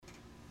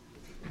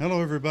Hello,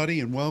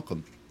 everybody, and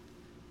welcome.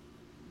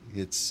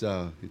 It's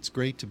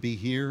great to be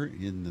here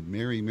in the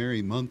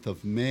merry month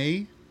of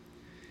May,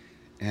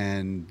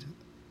 and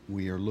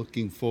we are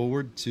looking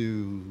forward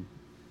to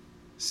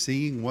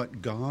seeing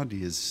what God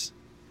is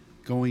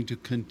going to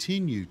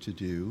continue to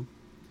do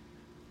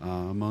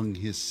among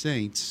His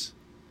saints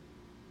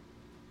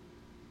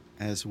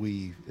as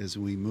we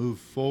move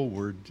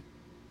forward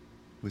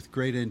with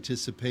great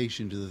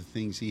anticipation to the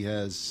things He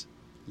has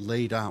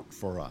laid out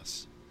for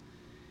us.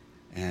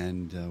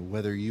 And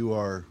whether you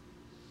are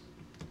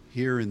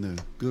here in the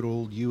good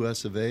old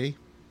US of A,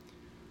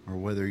 or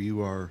whether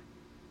you are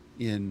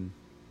in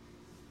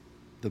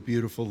the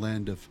beautiful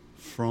land of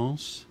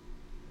France,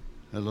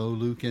 hello,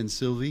 Luke and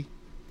Sylvie,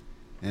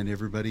 and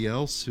everybody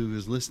else who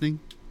is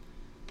listening,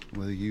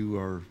 whether you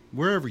are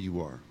wherever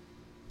you are,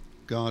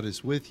 God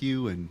is with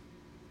you, and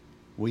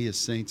we as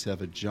saints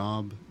have a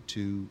job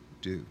to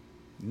do.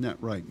 Isn't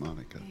that right,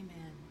 Monica?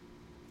 Amen.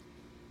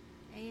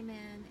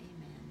 Amen.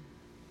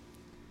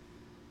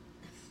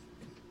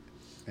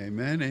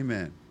 Amen,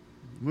 amen.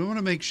 We want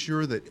to make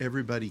sure that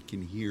everybody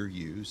can hear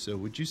you. So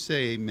would you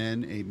say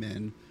amen,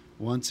 amen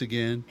once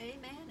again?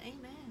 Amen.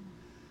 Amen.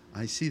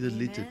 I see the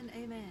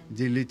Amen.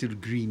 little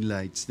green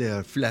lights. They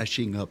are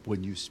flashing up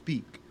when you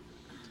speak.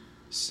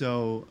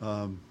 So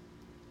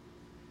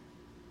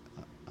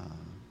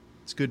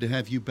it's good to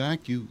have you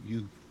back.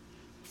 You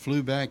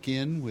flew back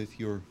in with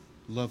your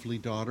lovely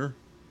daughter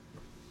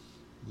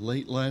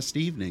late last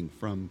evening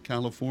from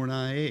California.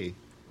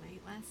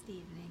 Late last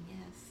evening, yes.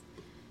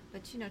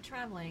 But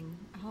traveling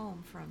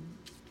home from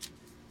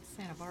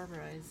Santa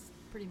Barbara is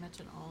pretty much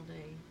an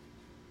all-day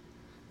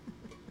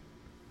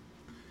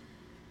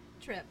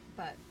trip.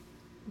 But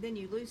then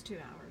you lose 2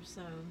 hours,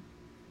 so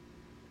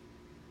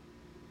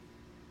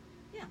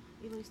yeah,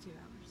 you lose 2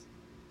 hours.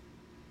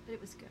 But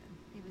it was good.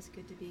 It was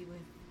good to be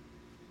with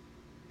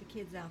the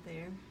kids out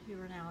there who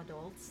are now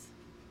adults,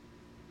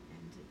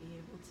 and to be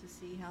able to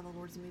see how the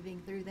Lord's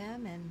moving through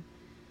them and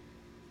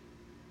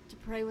to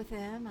pray with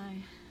them. I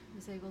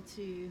was able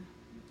to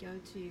go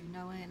to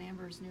Noah and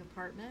Amber's new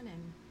apartment,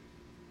 and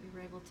we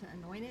were able to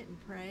anoint it and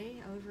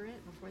pray over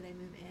it before they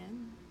move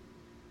in,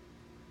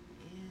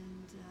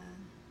 and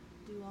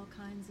do all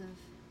kinds of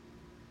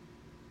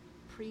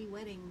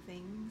pre-wedding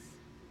things,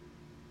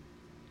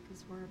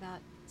 because we're about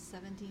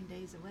 17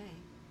 days away.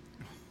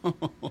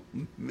 Oh,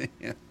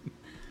 man.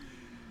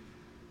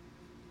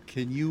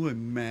 Can you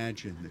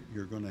imagine that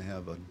you're going to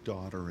have a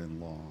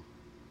daughter-in-law?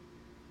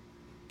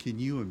 Can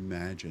you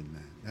imagine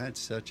that? That's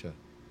such a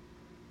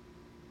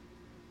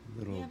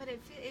little... Yeah, but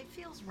it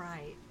feels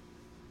right.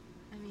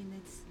 I mean,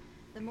 it's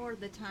the more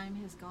the time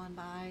has gone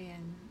by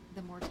and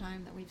the more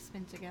time that we've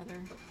spent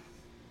together,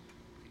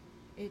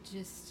 it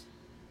just...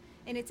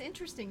 And it's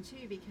interesting,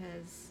 too,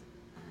 because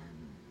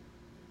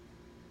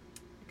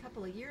a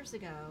couple of years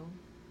ago,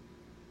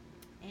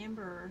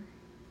 Amber,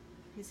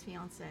 his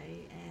fiance,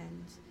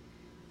 and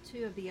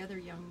two of the other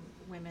young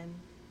women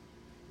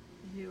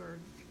who are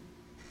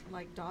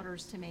like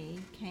daughters to me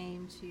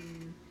came to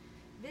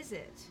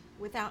visit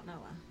without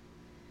Noah.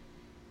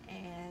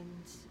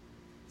 And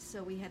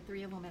so we had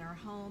 3 of them in our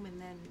home,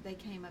 and then they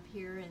came up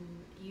here, and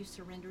you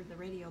surrendered the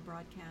radio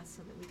broadcast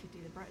so that we could do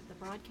the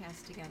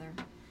broadcast together.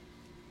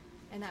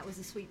 And that was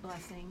a sweet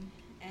blessing.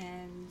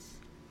 And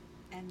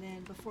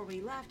then before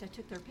we left, I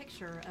took their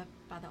picture up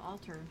by the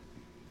altar.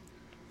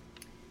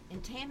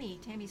 And Tammy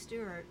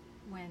Stewart,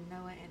 when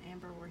Noah and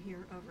Amber were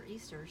here over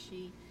Easter,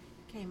 she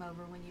came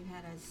over when you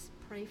had us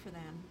pray for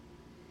them.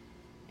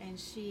 And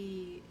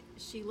she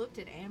looked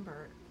at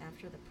Amber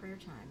after the prayer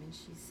time, and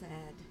she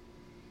said,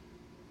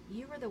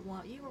 you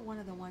were one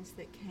of the ones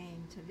that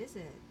came to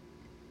visit,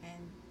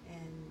 and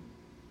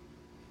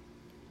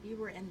you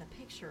were in the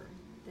picture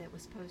that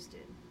was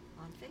posted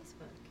on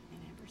Facebook.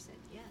 And Amber said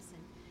yes.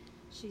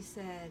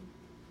 And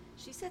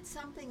she said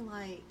something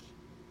like,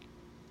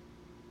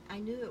 I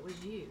knew it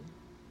was you.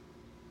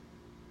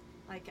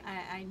 Like,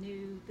 I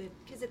knew that,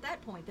 because at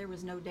that point there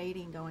was no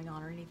dating going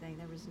on or anything.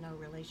 There was no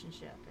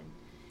relationship. And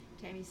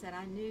Tammy said,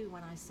 I knew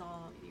when I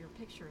saw your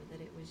picture that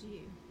it was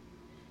you.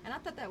 And I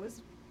thought that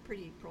was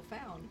pretty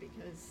profound,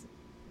 because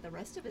the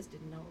rest of us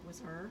didn't know it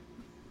was her.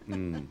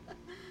 Mm.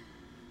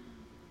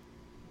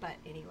 But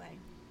anyway.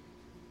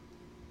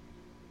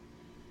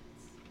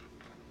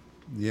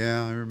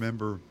 Yeah, I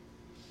remember.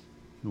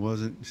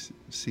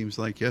 Seems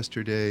like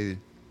yesterday,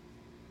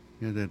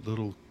 that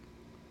little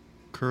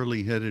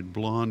curly-headed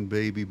blonde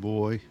baby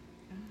boy,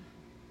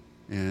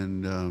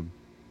 and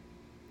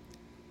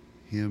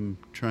him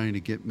trying to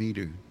get me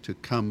to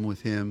come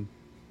with him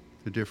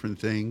to different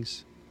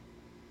things.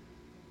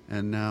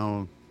 And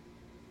now,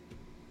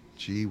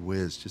 gee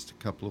whiz, just a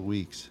couple of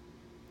weeks.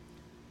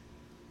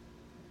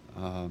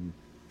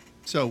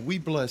 So we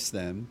bless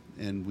them,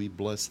 and we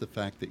bless the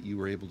fact that you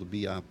were able to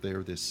be out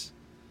there this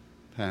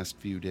past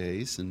few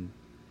days, and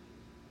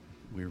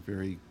we're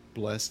very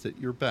blessed that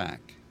you're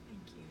back.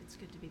 Thank you. It's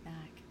good to be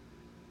back.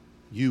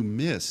 You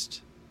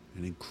missed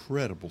an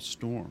incredible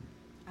storm.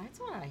 That's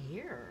what I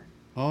hear.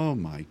 Oh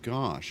my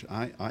gosh!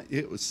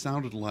 It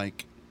sounded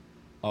like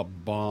a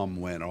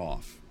bomb went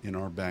off in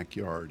our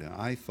backyard. And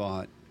I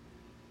thought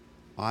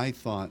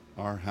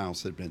our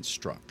house had been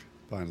struck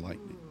by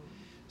lightning. Ooh.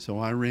 So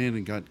I ran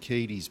and got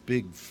Katie's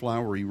big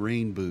flowery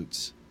rain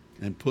boots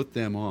and put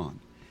them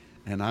on.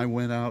 And I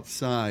went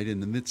outside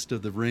in the midst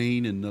of the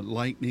rain and the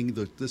lightning.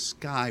 The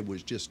sky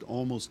was just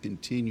almost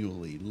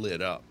continually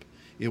lit up.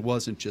 It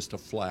wasn't just a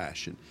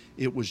flash, and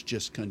it was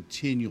just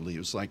continually. It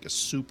was like a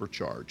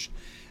supercharged.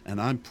 And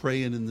I'm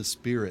praying in the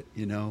Spirit,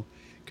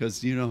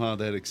 because you know how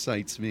that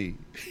excites me.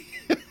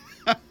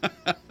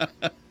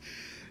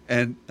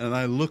 And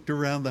I looked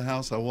around the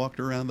house. I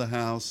walked around the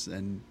house,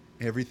 and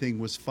everything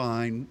was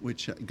fine,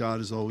 which God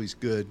is always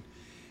good.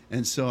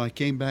 And so I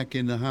came back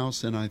in the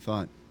house, and I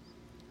thought,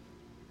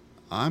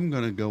 I'm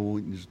going to go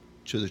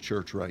to the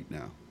church right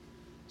now.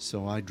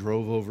 So I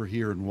drove over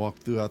here and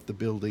walked throughout the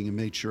building and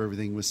made sure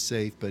everything was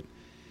safe.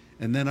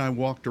 And then I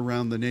walked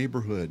around the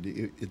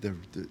neighborhood.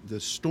 The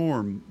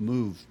storm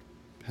moved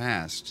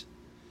past,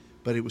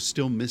 but it was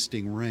still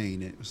misting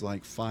rain. It was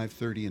like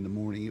 5:30 in the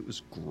morning. It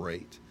was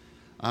great.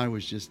 I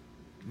was just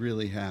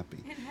really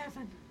happy. In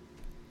heaven.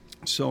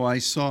 So I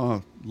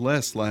saw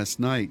Les last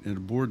night at a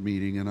board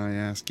meeting, and I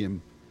asked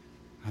him,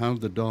 how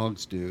did the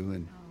dogs do?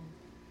 And Oh,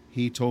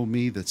 he told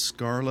me that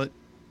Scarlett,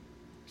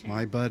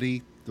 my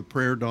buddy, the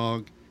prayer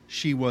dog,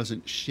 she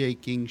wasn't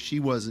shaking. She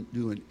wasn't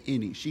doing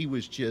any. She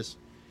was just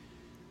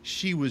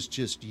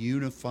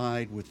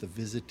unified with the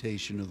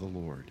visitation of the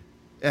Lord,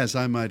 as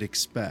I might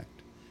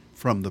expect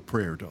from the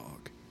prayer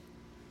dog.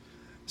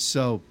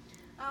 So,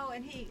 oh,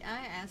 and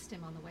I asked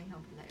him on the way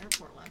home from the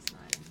airport last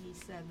night, and he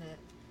said that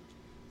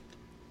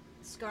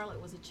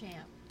Scarlett was a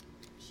champ.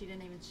 She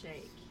didn't even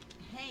shake.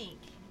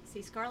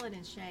 Scarlett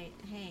and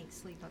Hank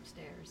sleep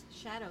upstairs.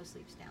 Shadow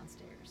sleeps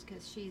downstairs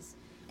because she's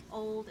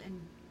old and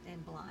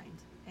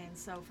blind. And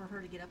so for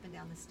her to get up and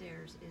down the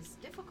stairs is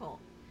difficult.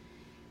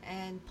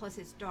 And plus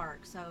it's dark,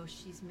 so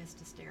she's missed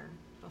a stair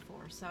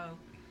before. So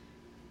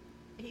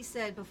he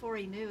said before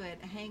he knew it,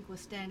 Hank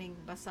was standing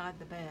beside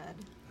the bed.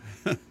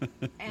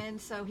 And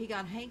so he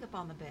got Hank up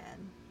on the bed,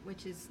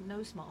 which is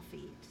no small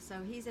feat.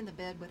 So he's in the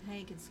bed with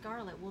Hank and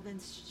Scarlett. Well, then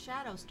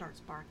Shadow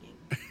starts barking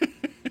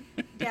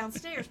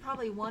downstairs,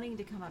 probably wanting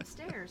to come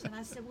upstairs. And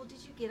I said, well,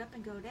 did you get up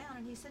and go down?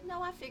 And he said,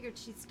 no, I figured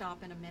she'd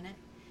stop in a minute.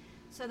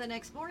 So the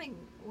next morning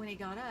when he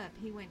got up,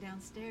 he went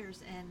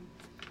downstairs, and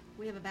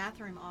we have a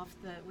bathroom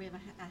we have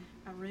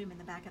a room in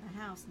the back of the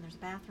house, and there's a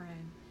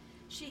bathroom.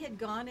 She had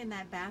gone in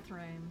that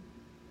bathroom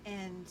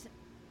and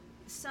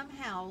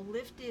somehow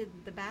lifted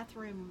the bath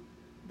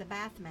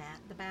mat,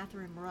 the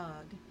bathroom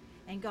rug,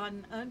 and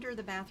gotten under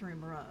the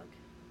bathroom rug.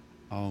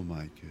 oh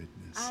my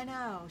goodness. I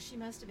know. She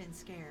must have been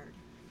scared.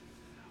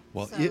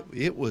 Well, So-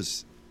 it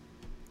was,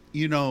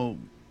 Yeah.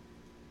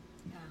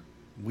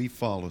 we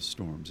follow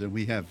storms, and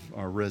we have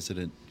our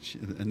resident,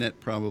 Annette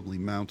probably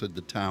mounted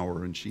the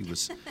tower, and she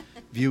was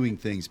viewing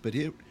things, but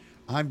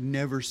I've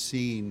never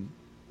seen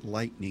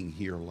lightning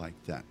here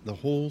like that. The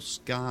whole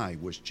sky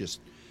was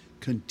just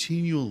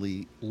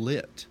continually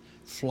lit,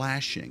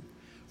 flashing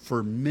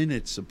for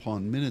minutes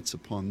upon minutes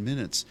upon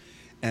minutes.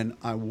 And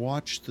I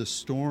watched the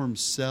storm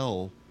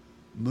cell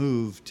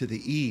move to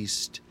the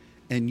east,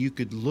 and you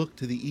could look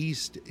to the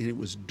east, and it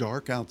was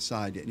dark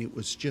outside, and it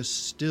was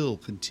just still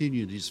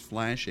continued just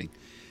flashing.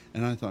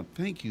 And I thought,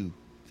 thank you,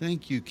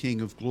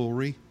 King of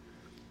Glory.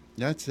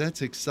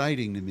 That's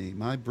exciting to me.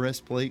 My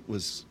breastplate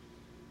was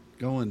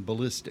going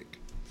ballistic.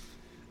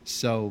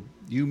 So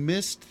you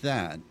missed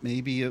that.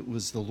 Maybe it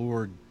was the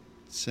Lord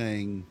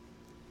saying,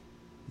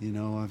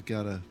 I've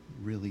got to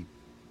really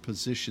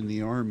position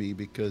the army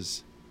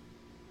because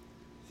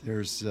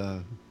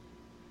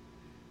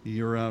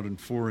you're out in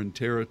foreign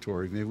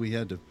territory. Maybe we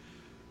had to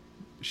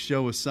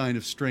show a sign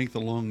of strength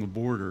along the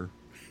border.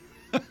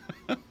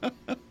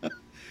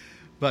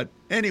 But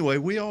anyway,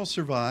 we all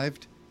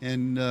survived,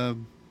 and a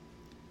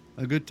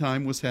good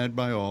time was had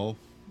by all.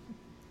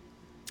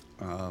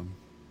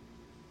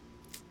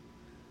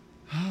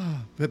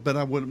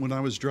 When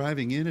I was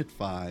driving in at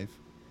 5,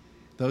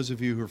 those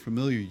of you who are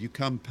familiar, you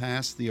come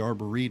past the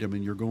Arboretum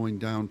and you're going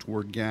down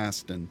toward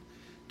Gaston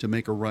to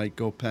make a right,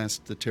 go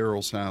past the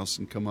Terrell's house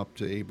and come up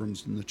to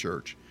Abrams and the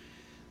church.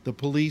 The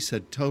police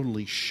had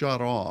totally shut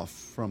off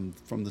from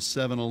the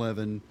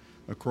 7-Eleven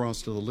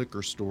across to the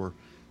liquor store,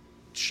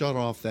 shut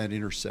off that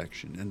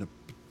intersection, and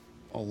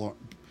the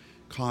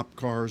cop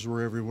cars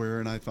were everywhere,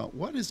 and I thought,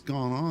 what has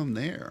gone on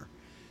there?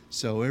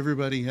 So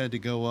everybody had to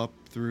go up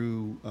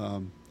through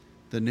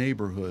the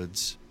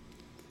neighborhoods.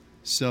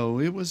 So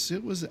it was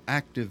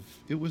active.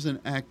 It was an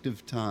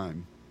active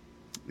time.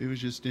 It was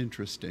just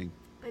interesting.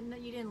 But no,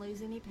 you didn't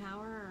lose any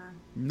power? Or?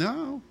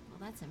 No. Well,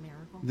 that's a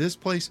miracle. This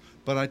place,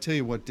 but I tell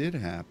you what did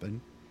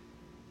happen.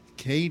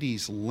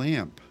 Katie's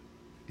lamp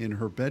in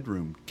her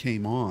bedroom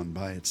came on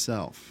by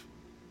itself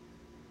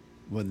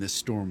when this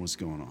storm was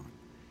going on.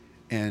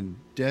 And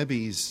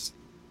Debbie's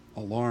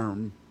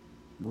alarm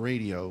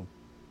radio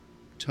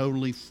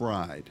totally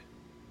fried,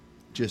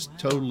 just wow.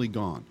 totally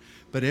gone.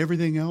 But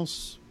everything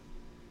else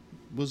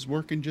was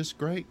working just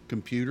great.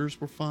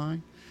 Computers were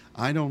fine.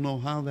 I don't know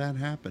how that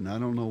happened. I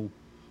don't know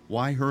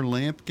why her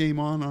lamp came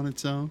on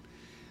its own.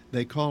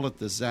 They call it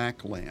the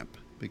Zach lamp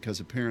because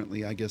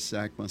apparently, I guess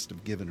Zach must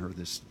have given her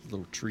this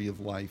little tree of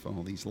life,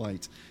 all these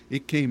lights.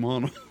 It came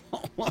on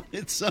all on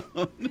its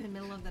own. In the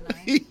middle of the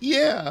night.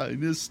 Yeah,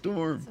 in this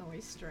storm. It's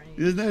always strange.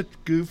 Isn't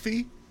that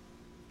goofy?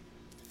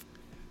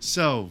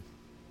 So,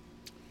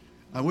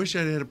 I wish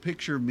I'd had a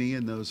picture of me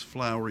in those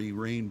flowery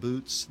rain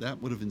boots. That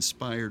would have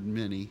inspired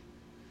many.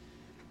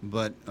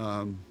 But,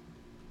 Well,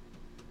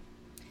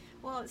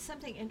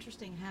 something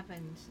interesting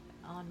happened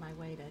on my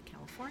way to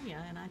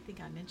California, and I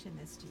think I mentioned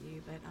this to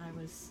you, but I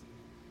was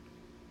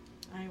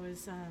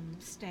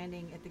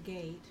standing at the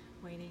gate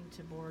waiting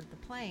to board the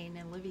plane,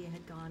 and Olivia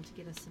had gone to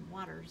get us some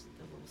waters at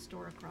the little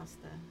store across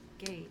the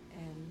gate,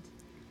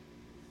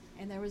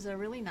 and there was a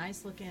really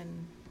nice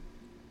looking,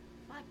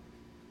 like,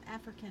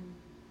 African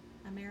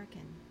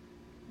American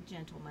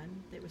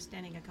gentleman that was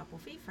standing a couple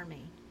feet from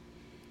me.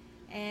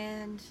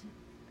 And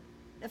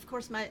of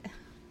course,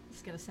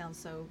 it's going to sound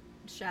so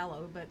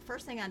shallow, but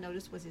first thing I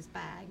noticed was his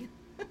bag,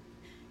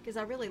 because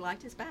I really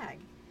liked his bag.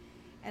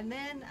 And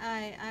then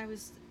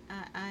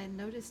I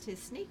noticed his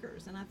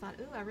sneakers, and I thought,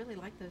 ooh, I really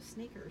like those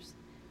sneakers.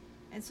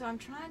 And so I'm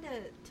trying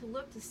to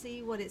look to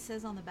see what it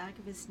says on the back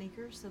of his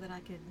sneakers so that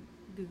I could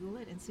Google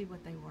it and see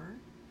what they were.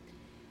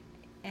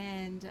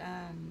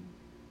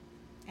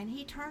 And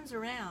he turns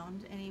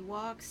around and he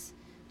walks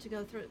to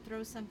go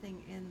throw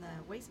something in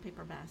the waste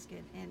paper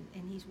basket, and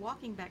he's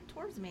walking back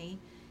towards me,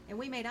 and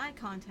we made eye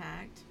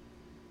contact,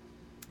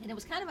 and it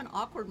was kind of an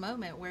awkward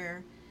moment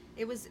where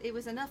it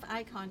was enough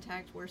eye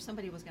contact where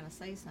somebody was going to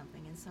say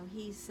something. And so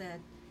he said,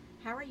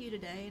 "How are you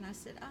today?" And I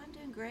said, "I'm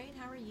doing great.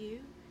 How are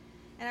you?"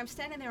 And I'm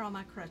standing there on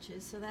my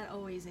crutches, so that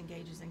always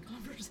engages in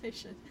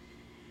conversation.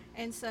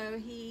 And so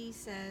he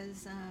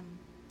says,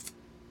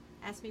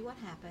 asked me what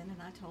happened, and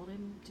I told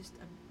him just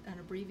an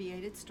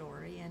abbreviated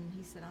story, and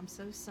he said, "I'm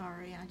so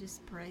sorry. I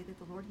just pray that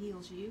the Lord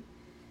heals you."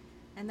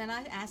 And then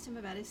I asked him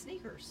about his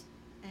sneakers,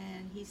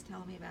 and he's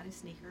telling me about his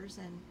sneakers,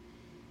 and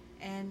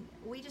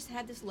we just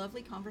had this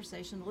lovely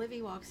conversation.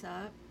 Olivia walks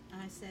up.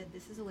 I said,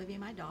 "This is Olivia,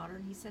 my daughter,"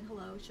 and he said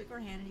hello, shook her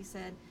hand, and he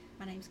said,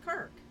 "My name's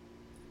Kirk."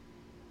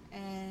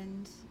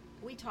 And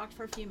we talked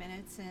for a few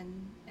minutes,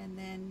 and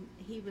then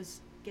he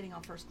was getting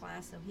off first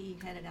class, so he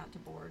headed out to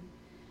board.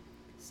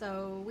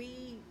 So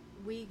we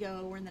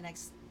go, we're in the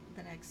next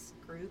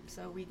group,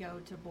 so we go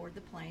to board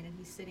the plane, and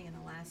he's sitting in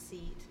the last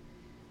seat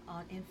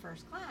in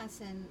first class,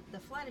 and the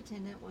flight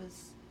attendant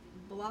was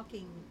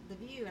blocking the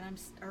view,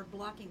 or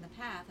blocking the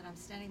path, and I'm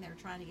standing there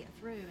trying to get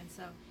through. And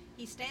so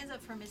he stands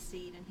up from his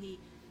seat, and he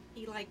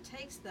like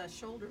takes the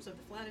shoulders of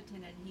the flight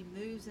attendant, and he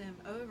moves him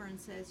over and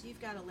says,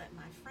 "You've got to let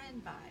my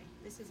friend by.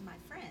 This is my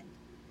friend."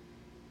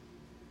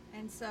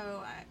 And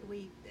so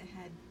we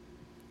had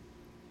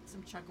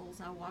some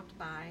chuckles. I walked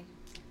by,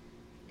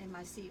 and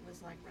my seat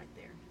was like right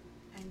there.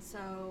 And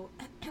so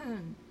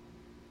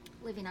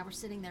Livy and I were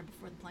sitting there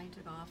before the plane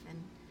took off,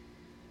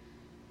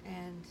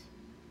 and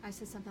I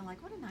said something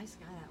like, "What a nice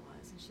guy that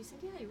was." And she said,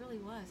 "Yeah, he really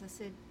was." I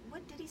said,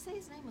 "What did he say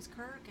his name was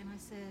Kirk?"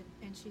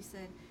 And she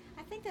said,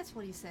 "I think that's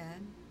what he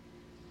said."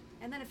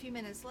 And then a few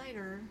minutes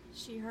later,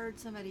 she heard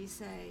somebody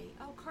say,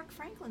 "Oh, Kirk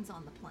Franklin's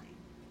on the plane."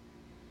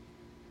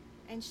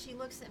 And she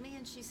looks at me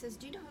and she says,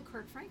 "Do you know who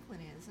Kirk Franklin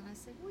is?" And I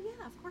said, "Well,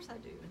 yeah, of course I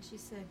do." And she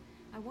said,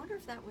 "I wonder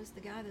if that was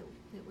the guy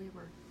that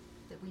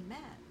we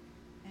met."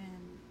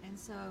 And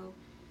so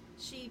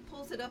she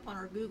pulls it up on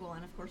her Google,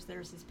 and of course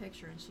there's his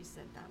picture, and she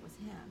said that was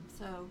him.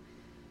 So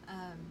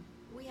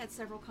we had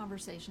several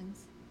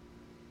conversations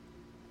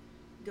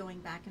going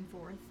back and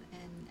forth,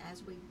 and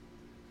as we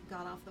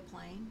got off the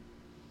plane,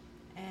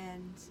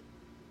 and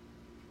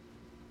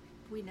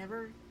we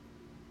never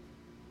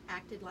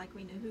acted like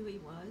we knew who he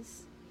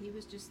was. He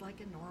was just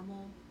like a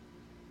normal,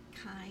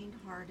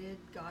 kind-hearted,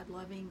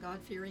 God-loving,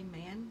 God-fearing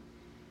man.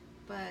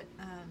 But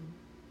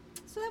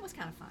so that was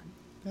kind of fun.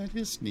 That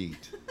is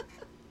neat.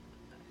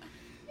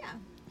 Yeah.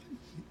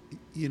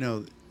 You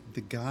know,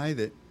 the guy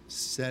that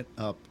set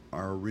up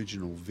our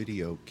original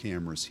video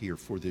cameras here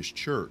for this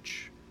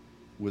church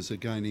was a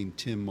guy named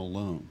Tim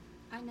Malone.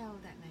 I know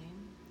that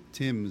name.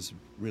 Tim's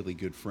a really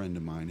good friend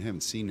of mine. I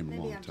haven't seen him in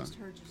a long time. Maybe I've just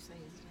heard you say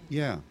his name.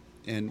 Yeah,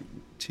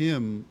 and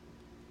Tim,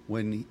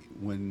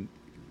 when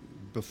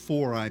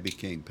before I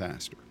became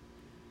pastor,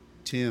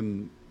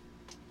 Tim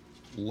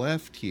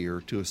left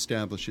here to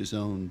establish his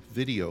own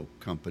video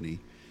company,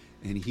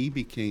 and he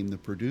became the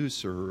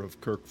producer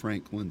of Kirk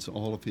Franklin's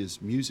all of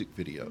his music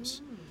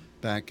videos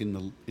back in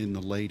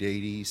the late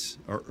 80s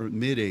or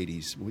mid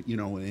 80s, you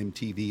know,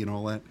 MTV and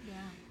all that.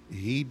 Yeah.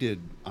 He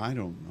did, I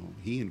don't know,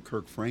 he and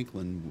Kirk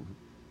Franklin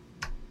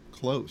were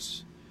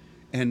close,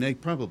 and they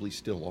probably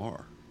still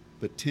are,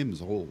 but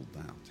Tim's old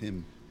now.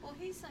 Well,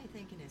 he's, I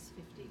think, in his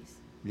 50s.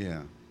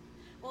 Yeah.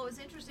 Well, it was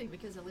interesting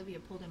because Olivia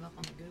pulled him up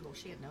on the Google.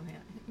 She had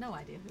no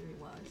idea who he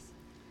was.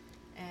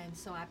 And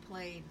so I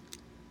played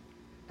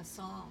a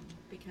song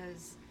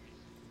because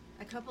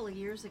a couple of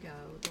years ago,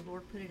 the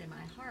Lord put it in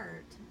my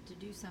heart to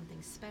do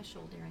something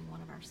special during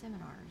one of our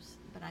seminars.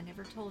 But I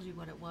never told you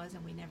what it was,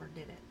 and we never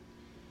did it.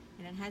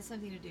 And it had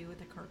something to do with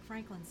the Kirk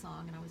Franklin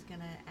song, and I was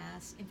going to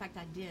ask, in fact,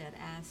 I did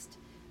ask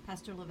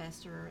Pastor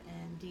Levester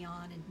and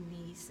Dion and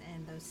Denise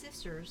and those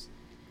sisters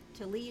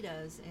to lead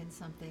us in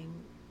something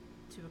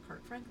to a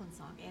Kirk Franklin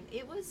song. And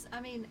it was, I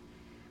mean,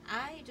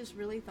 I just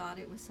really thought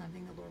it was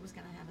something the Lord was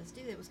going to have us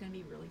do that was going to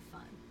be really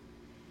fun.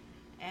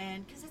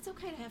 And because it's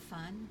okay to have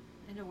fun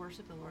and to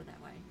worship the Lord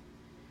that way.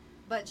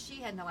 But she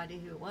had no idea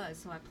who it was,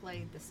 so I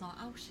played the song.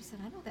 Oh, she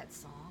said, I know that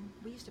song.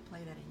 We used to play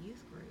that in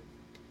youth group.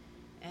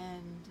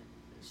 And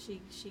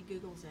she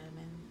Googles him,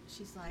 and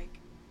she's like,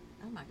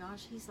 oh my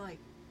gosh, he's like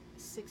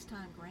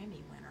 6-time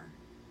Grammy winner.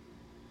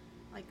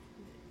 Like,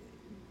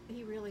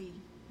 he really,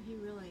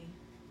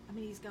 I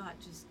mean, he's got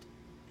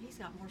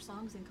more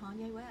songs than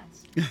Kanye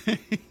West.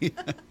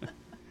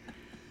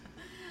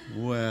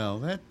 Well,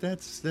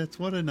 that's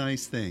what a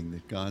nice thing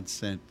that God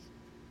sent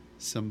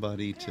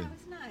somebody Yeah, it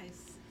was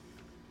nice.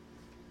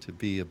 to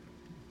be a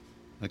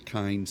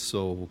kind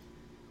soul.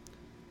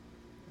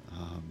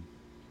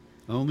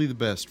 Only the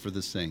best for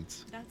the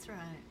saints. That's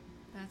right.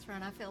 That's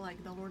right. I feel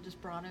like the Lord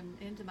just brought him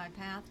into my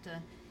path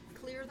to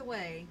clear the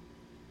way.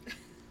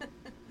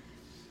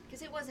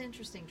 Because it was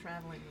interesting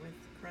traveling with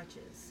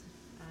crutches.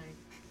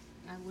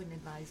 I wouldn't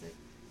advise it.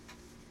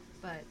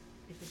 But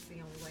if it's the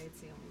only way,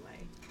 it's the only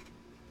way.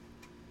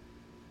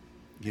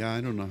 Yeah, I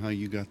don't know how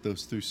you got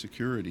those through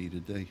security.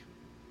 Did they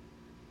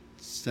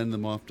send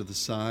them off to the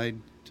side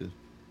to?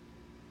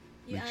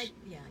 Yeah,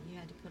 you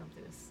had to put them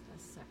through a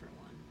separate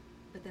one.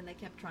 But then they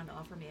kept trying to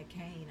offer me a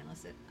cane, and I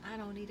said, I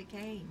don't need a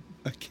cane.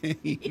 A cane?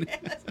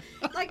 Yes.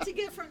 Like to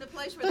get from the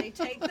place where they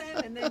take them,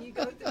 and then you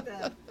go through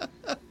the...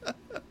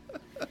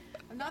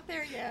 I'm not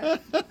there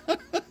yet.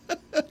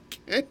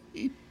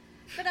 Cane?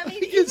 But I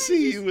mean, I can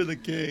see you with a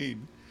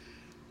cane.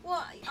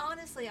 Well,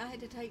 honestly, I had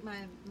to take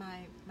my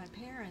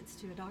parents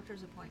to a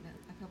doctor's appointment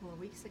a couple of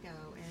weeks ago,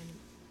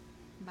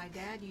 and my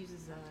dad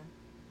uses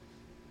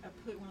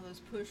one of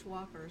those push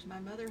walkers. My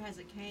mother has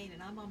a cane,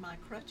 and I'm on my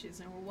crutches,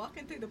 and we're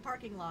walking through the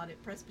parking lot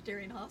at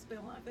Presbyterian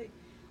Hospital, and I think,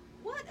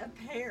 what a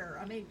pair!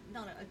 I mean,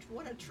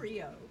 what a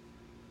trio!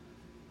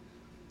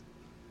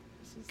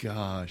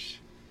 Gosh.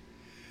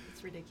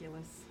 It's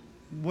ridiculous.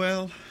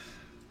 Well.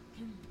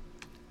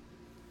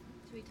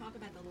 Should we talk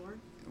about the Lord?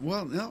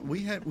 Well, no,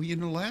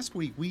 last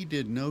week we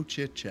did no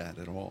chit chat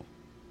at all.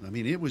 I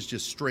mean, it was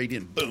just straight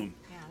in, boom.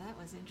 Yeah, that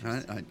was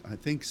interesting. I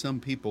think some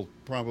people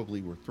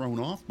probably were thrown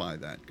off by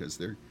that because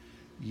they're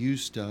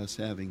used to us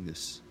having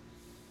this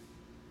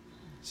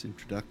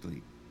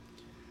introductory.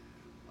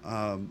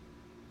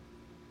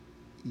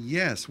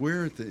 Yes,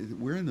 we're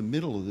in the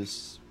middle of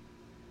this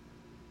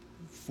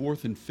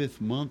 4th and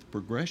 5th month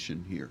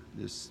progression here.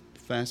 This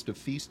fast of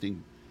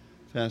feasting,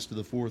 fast of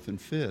the 4th and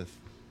 5th.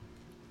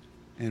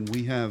 And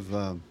we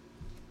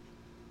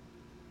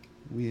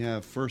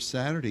have First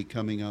Saturday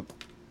coming up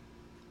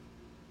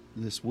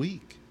this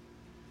week.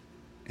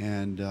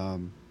 And, I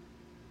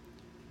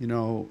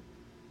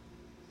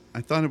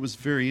thought it was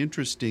very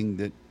interesting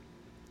that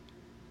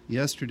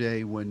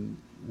yesterday when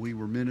we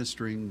were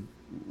ministering,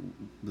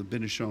 the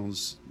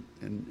Benichons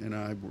and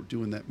I were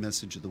doing that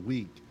message of the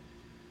week,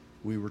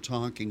 we were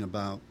talking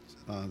about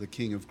the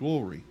King of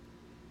Glory.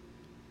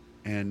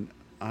 And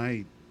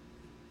I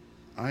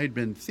had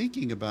been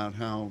thinking about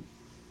how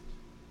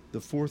the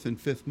 4th and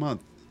 5th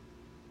month,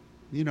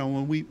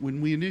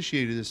 when we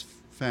initiated this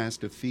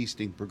fast of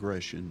feasting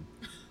progression,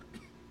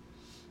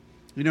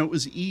 it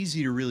was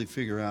easy to really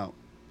figure out,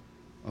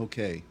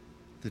 okay,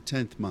 the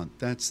 10th month,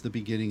 that's the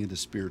beginning of the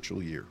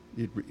spiritual year.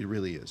 It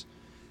really is.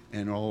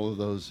 And all of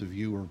those of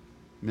you who are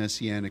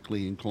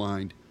messianically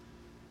inclined,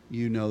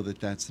 you know that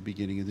that's the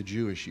beginning of the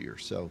Jewish year.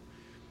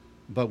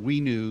 But we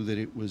knew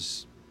that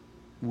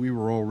we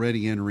were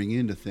already entering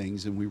into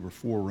things, and we were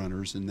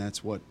forerunners, and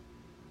that's what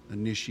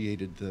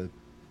initiated the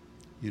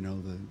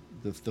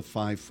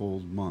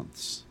fivefold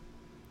months.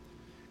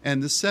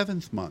 And the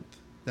 7th month,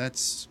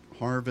 that's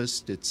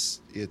harvest.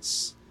 It's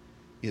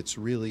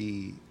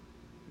really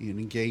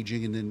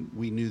engaging, and then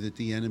we knew that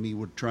the enemy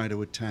would try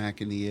to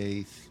attack in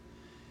the 8th.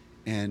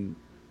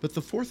 But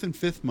the 4th and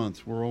 5th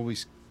months were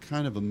always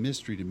kind of a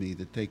mystery to me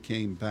that they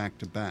came back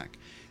to back.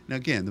 Now,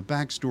 again, the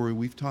backstory,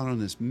 we've taught on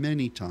this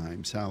many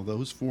times, how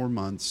those 4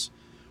 months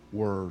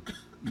were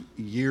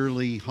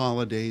yearly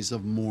holidays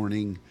of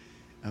mourning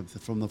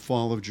from the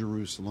fall of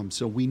Jerusalem.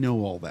 So we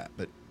know all that.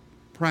 But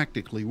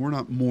practically, we're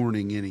not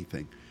mourning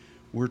anything.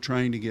 We're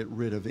trying to get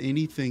rid of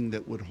anything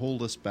that would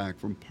hold us back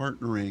from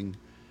partnering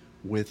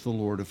with the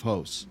Lord of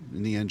hosts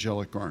and the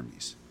angelic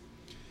armies.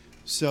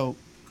 So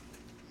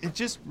it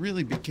just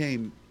really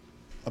became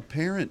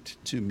apparent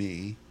to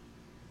me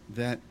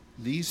that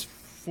these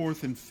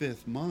 4th and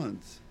 5th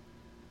months,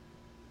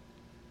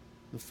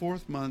 the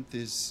 4th month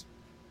it's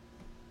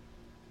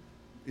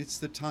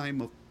the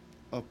time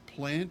of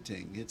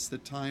planting. It's the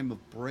time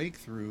of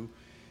breakthrough,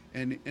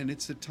 and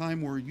it's the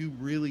time where you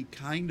really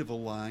kind of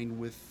align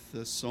with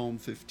Psalm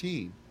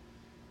 15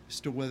 as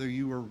to whether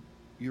you're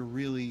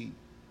really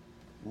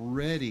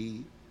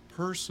ready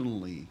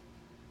personally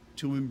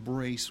to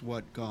embrace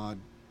what God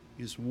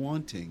is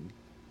wanting.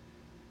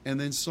 And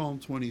then Psalm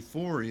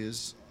 24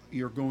 is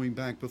you're going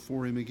back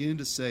before him again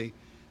to say,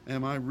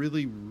 am I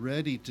really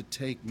ready to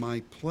take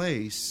my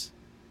place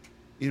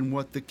in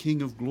what the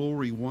King of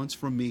Glory wants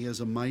from me as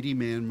a mighty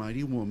man,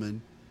 mighty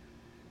woman,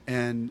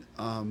 and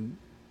am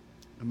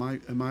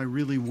I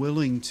really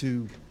willing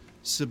to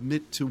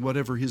submit to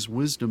whatever his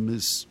wisdom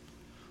is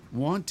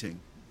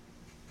wanting?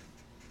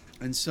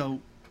 And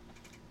so,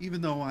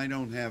 even though I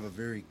don't have a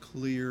very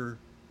clear,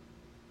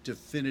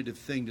 definitive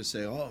thing to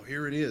say, oh,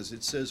 here it is,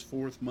 it says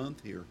 4th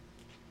month here,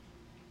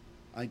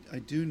 I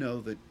do know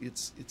that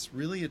it's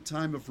really a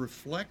time of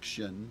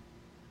reflection.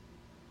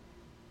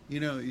 You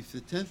know, if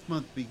the 10th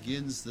month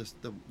begins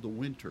the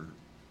winter,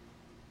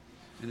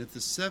 and if the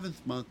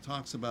 7th month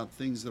talks about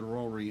things that are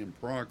already in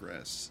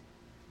progress,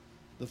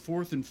 the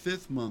 4th and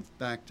 5th month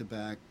back to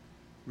back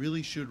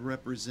really should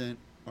represent,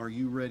 are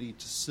you ready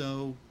to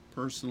sow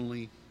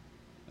personally,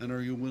 and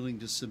are you willing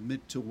to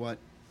submit to what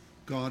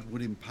God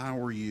would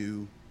empower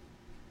you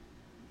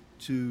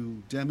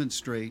to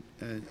demonstrate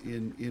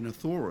in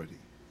authority?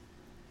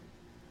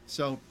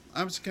 So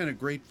I was kind of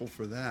grateful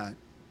for that.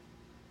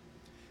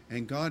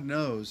 And God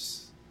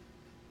knows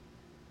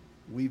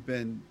we've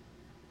been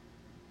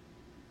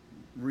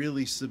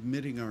really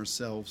submitting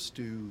ourselves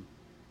to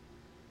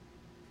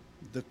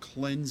the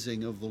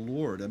cleansing of the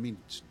Lord. I mean,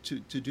 to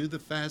do the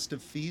fast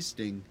of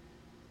feasting,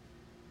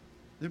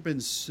 there have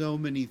been so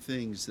many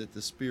things that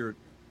the Spirit,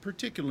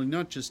 particularly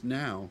not just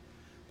now,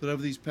 but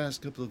over these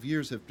past couple of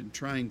years, have been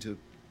trying to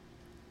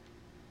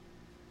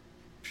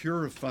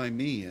purify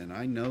me, and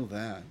I know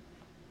that.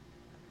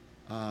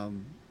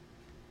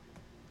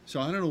 So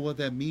I don't know what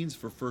that means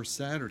for First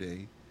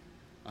Saturday.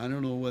 I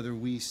don't know whether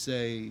we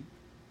say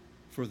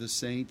for the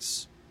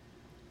saints,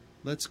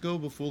 let's go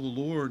before the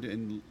Lord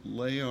and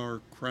lay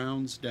our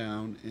crowns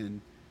down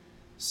and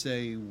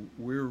say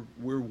we're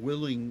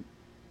willing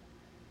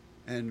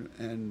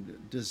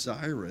and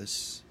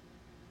desirous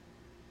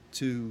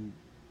to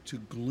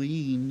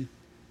glean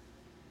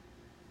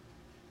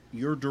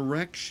your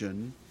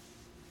direction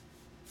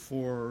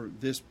for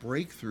this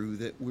breakthrough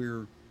that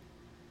we're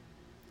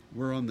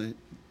on the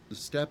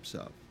steps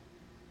of.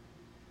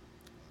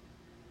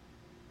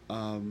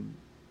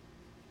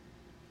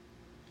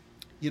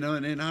 You know,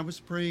 and I was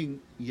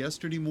praying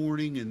yesterday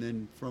morning and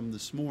then from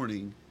this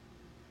morning.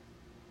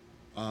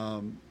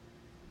 I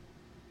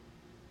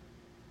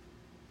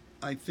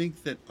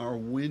think that our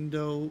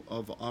window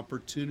of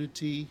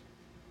opportunity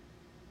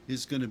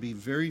is going to be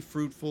very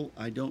fruitful.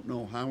 I don't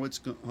know how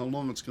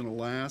long it's going to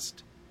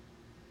last,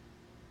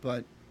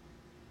 but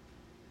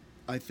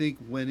I think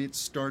when it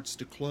starts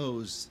to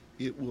close,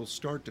 it will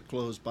start to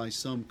close by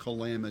some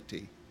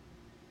calamity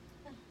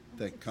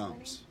that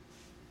comes.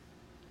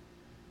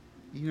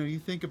 You know, you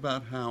think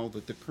about how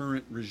that the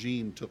current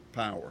regime took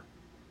power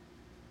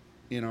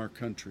in our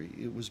country.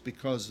 It was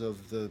because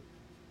of the,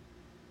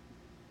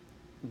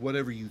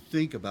 whatever you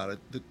think about it,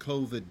 the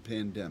COVID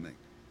pandemic.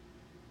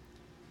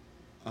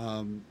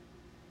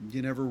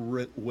 You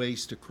never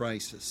waste a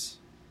crisis.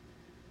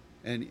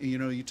 And, you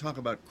know, you talk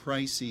about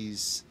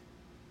crises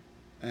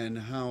and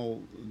how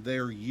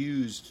they're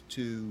used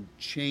to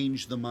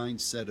change the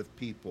mindset of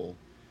people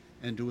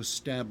and to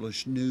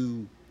establish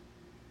new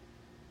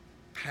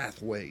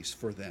pathways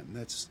for them.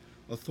 That's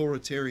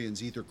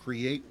authoritarians either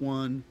create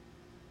one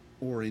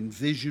or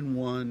envision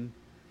one,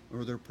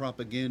 or their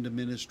propaganda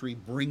ministry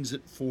brings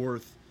it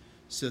forth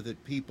so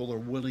that people are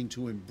willing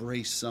to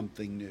embrace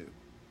something new.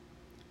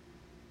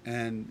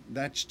 And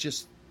that's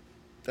just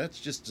a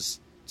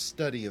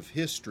study of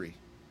history.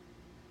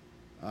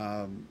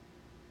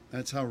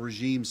 That's how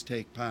regimes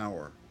take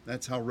power.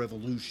 That's how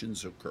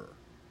revolutions occur.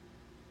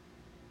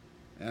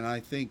 And I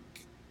think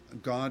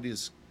God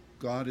is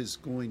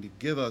going to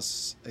give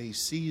us a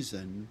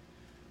season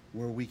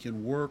where we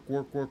can work,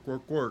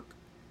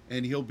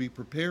 and He'll be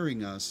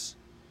preparing us,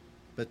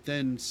 but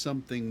then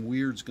something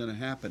weird's going to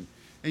happen.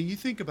 And you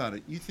think about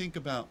it. You think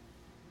about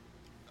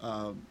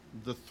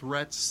the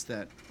threats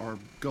that are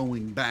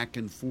going back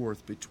and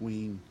forth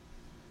between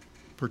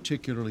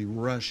particularly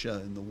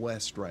Russia and the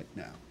West right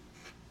now,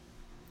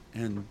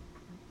 and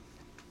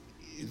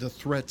the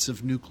threats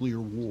of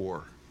nuclear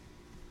war,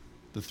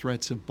 the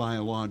threats of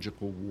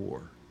biological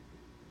war.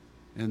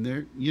 And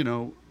they're, you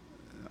know,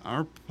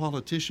 our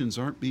politicians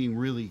aren't being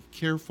really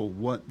careful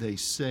what they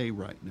say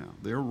right now.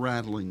 They're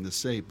rattling the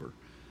saber.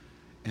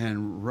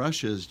 And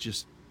Russia's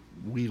just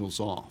wheels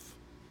off.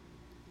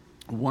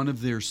 One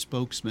of their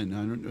spokesmen, I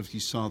don't know if you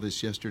saw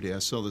this yesterday, I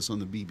saw this on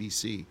the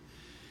BBC,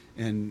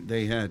 and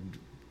they had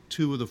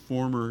two of the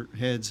former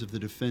heads of the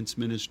defense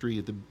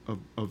ministry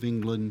of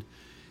England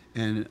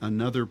and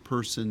another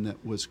person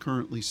that was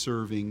currently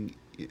serving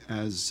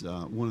as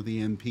one of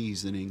the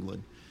MPs in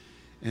England.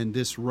 And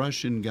this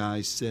Russian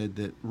guy said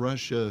that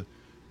Russia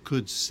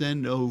could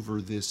send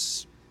over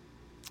this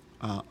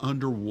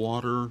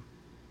underwater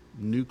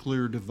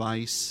nuclear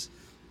device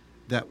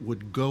that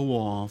would go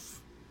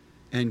off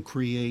and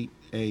create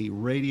a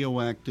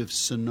radioactive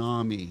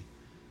tsunami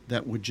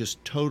that would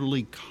just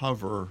totally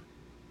cover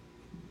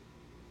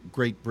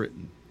Great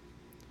Britain.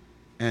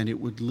 And it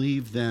would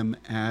leave them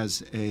as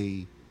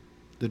the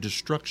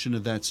destruction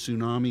of that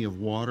tsunami of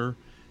water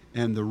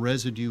and the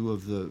residue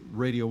of the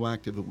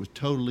radioactive, it would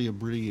totally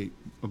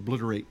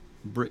obliterate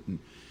Britain.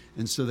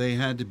 And so they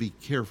had to be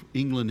careful.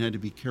 England had to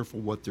be careful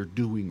what they're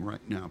doing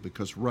right now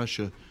because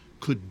Russia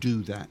could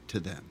do that to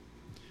them.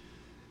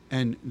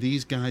 And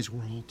these guys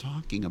were all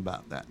talking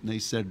about that. And they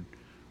said,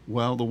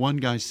 well, the one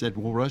guy said,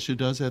 well, Russia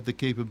does have the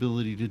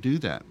capability to do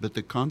that, but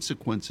the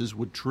consequences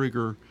would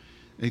trigger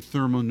a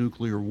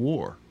thermonuclear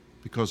war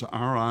because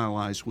our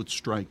allies would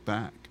strike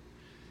back.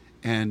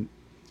 And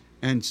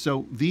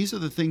so these are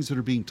the things that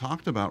are being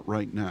talked about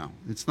right now.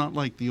 It's not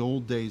like the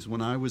old days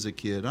when I was a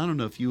kid. I don't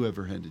know if you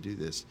ever had to do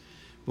this,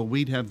 but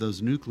we'd have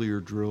those nuclear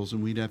drills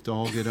and we'd have to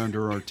all get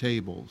under our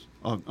tables,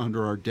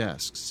 under our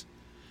desks.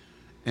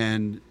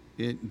 And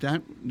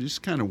that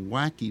just kind of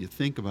wacky to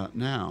think about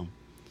now.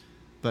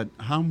 But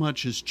how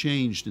much has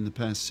changed in the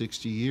past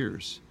 60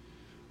 years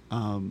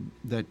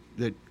that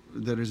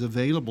is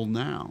available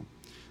now?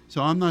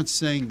 So I'm not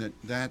saying that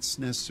that's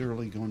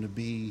necessarily going to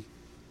be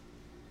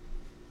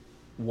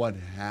what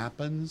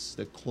happens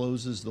that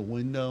closes the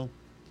window,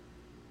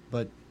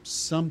 but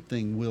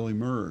something will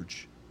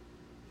emerge.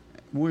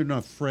 We're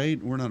not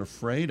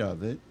afraid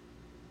of it,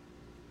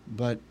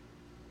 but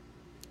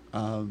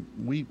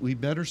we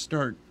better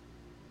start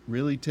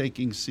really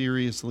taking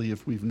seriously,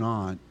 if we've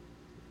not,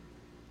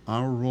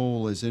 our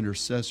role as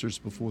intercessors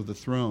before the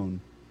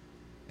throne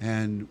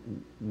and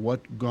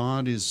what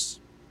God is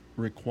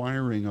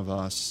requiring of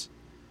us,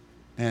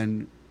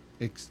 and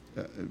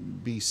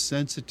be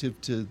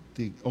sensitive to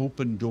the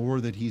open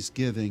door that he's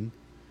giving,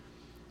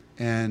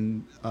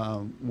 and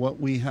what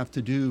we have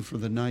to do for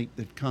the night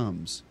that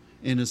comes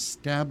in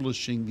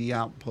establishing the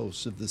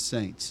outposts of the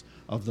saints,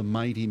 of the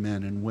mighty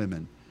men and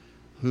women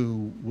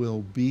who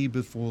will be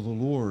before the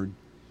Lord.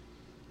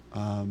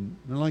 And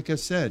like I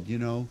said,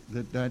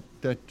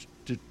 that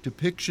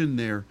depiction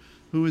there,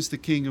 who is the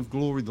King of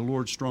glory, the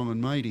Lord strong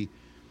and mighty,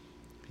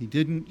 he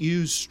didn't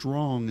use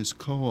strong as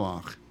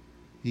koach.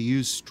 He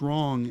used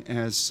strong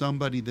as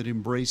somebody that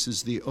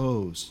embraces the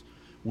Oz,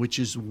 which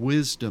is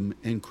wisdom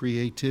and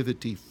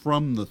creativity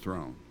from the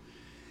throne.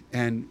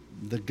 And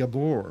the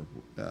Gabor,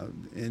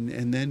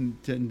 and then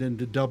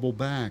to double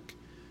back,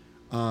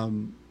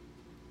 that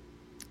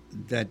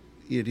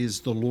it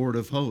is the Lord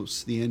of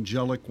hosts, the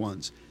angelic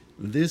ones.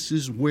 This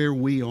is where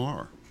we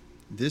are.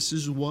 This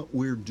is what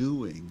we're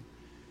doing.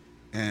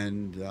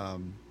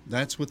 And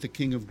that's what the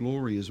King of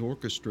Glory is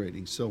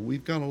orchestrating. So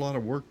we've got a lot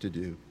of work to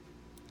do.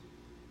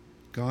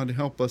 God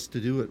help us to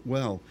do it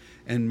well.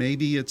 And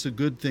maybe it's a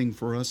good thing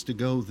for us to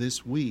go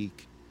this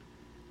week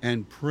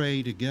and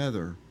pray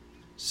together,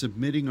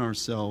 submitting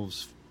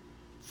ourselves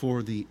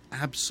for the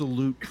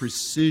absolute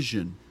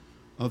precision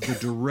of the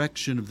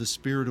direction of the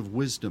Spirit of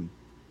wisdom.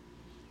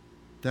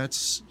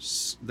 That's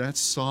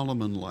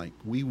Solomon-like.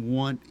 We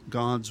want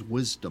God's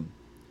wisdom.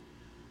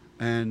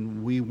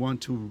 And we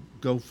want to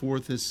go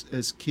forth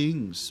as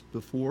kings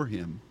before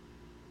him.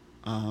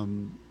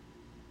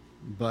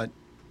 But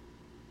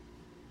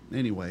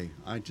anyway,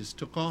 I just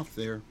took off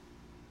there.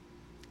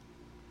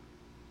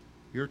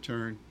 Your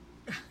turn.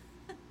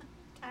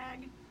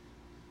 Tag.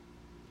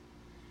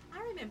 I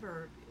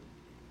remember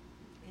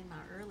in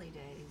my early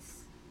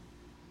days,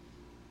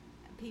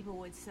 people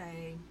would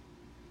say,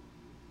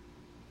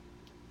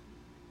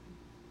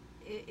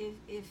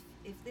 if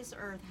this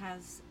earth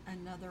has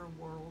another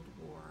world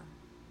war,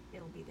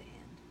 it'll be the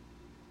end.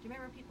 Do you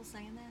remember people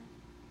saying that?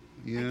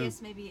 Yeah. I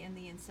guess maybe in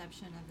the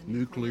inception of the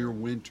nuclear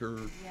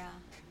winter. Yeah.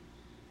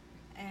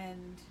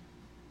 And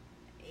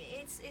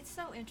it's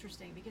so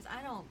interesting because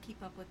I don't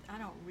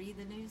read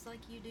the news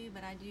like you do,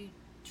 but I do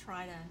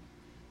try to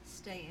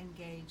stay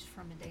engaged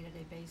from a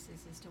day-to-day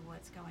basis as to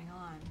what's going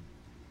on.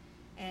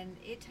 And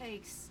it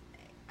takes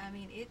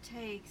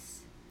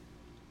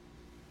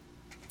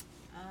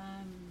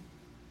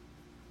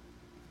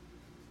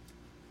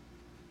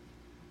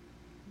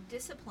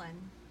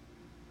discipline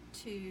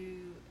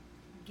to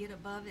get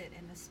above it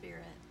in the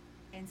spirit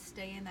and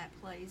stay in that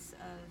place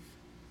of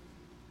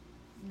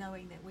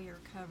knowing that we are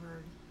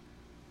covered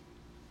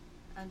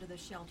under the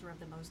shelter of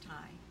the Most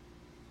High,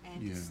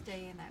 and to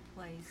stay in that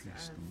place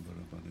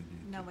of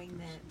knowing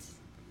that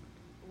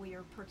we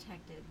are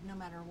protected no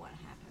matter what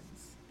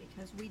happens,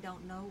 because we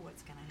don't know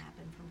what's going to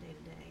happen from day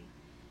to day,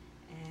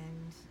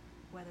 and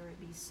whether it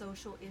be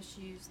social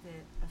issues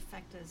that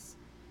affect us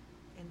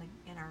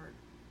in our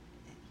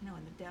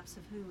in the depths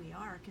of who we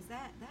are, because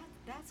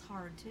that's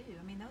hard too.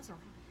 I mean, that's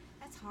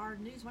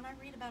hard news. When I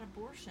read about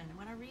abortion, and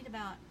when I read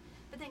about,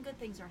 but then good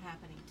things are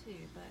happening too.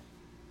 But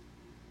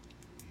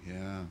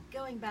yeah,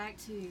 going back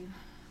to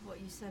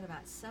what you said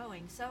about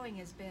sowing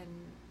has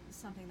been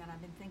something that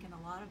I've been thinking a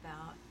lot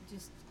about,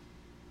 just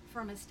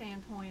from a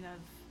standpoint of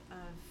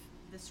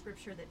the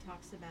scripture that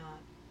talks about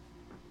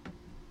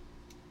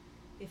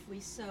if we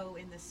sow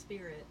in the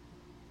Spirit.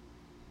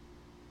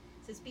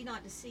 It says, "Be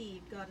not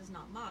deceived, God is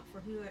not mocked,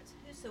 for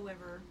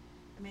whosoever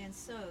a man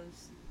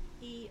sows,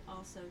 he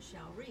also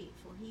shall reap.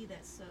 For he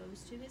that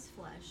sows to his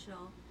flesh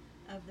shall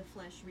of the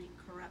flesh reap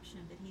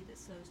corruption, but he that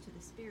sows to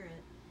the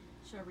Spirit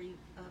shall reap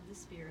of the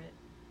Spirit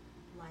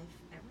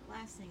life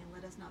everlasting. And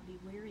let us not be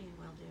weary in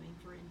well-doing,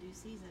 for in due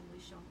season we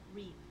shall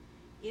reap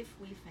if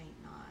we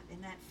faint not."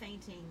 And that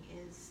fainting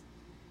is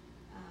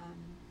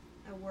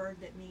a word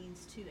that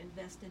means to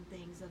invest in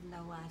things of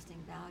no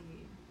lasting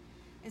value.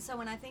 And so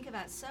when I think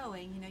about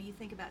sowing, you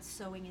think about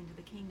sowing into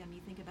the kingdom,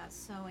 you think about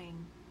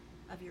sowing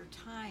of your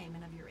time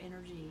and of your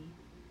energy.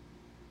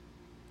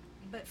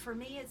 But for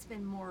me, it's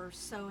been more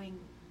sowing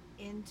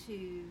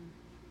into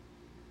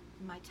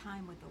my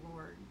time with the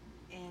Lord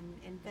and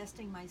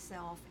investing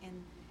myself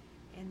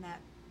in that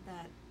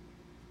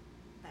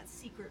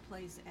secret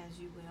place, as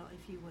you will,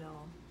 if you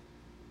will,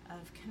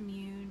 of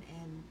commune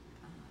and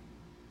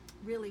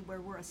really where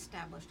we're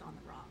established on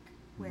the rock,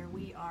 where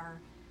we are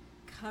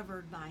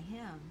covered by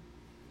Him,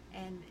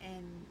 and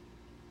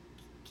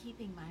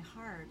keeping my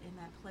heart in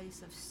that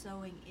place of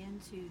sowing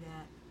into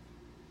that,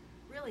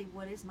 really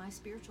what is my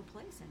spiritual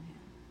place in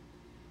Him,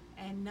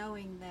 and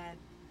knowing that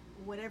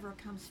whatever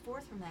comes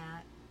forth from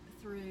that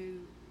through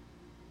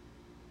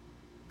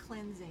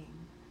cleansing,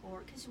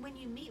 or because when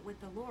you meet with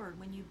the Lord,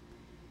 when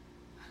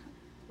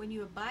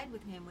you abide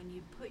with Him, when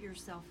you put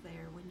yourself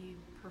there, when you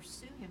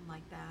pursue Him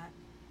like that,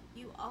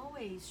 you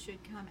always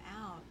should come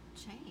out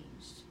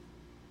changed.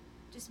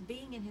 Just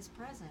being in His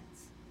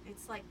presence.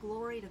 It's like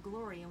glory to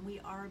glory, and we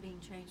are being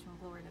changed from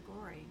glory to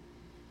glory.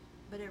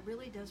 But it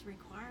really does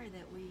require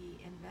that we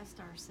invest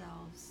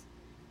ourselves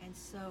and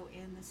sow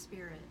in the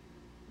Spirit.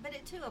 But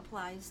it too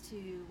applies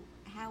to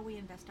how we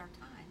invest our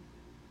time.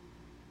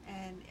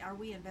 And are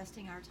we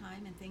investing our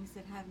time in things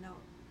that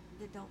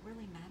don't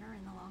really matter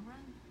in the long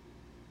run?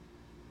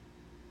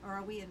 Or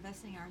are we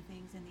investing our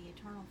things in the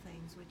eternal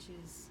things, which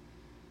is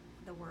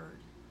the Word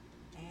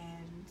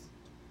and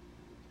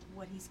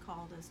what He's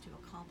called us to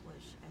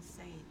accomplish as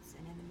saints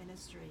and in the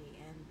ministry?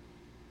 And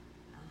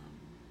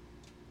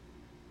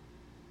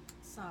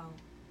so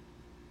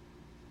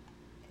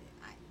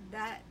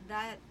that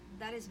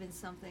has been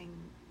something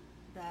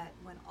that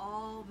when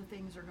all the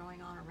things are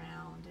going on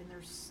around, and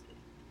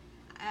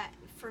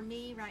for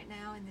me right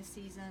now in this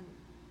season,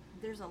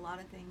 there's a lot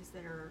of things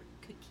that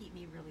could keep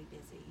me really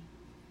busy.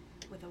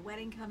 With a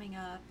wedding coming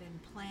up and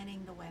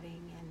planning the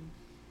wedding and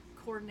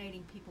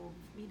coordinating people,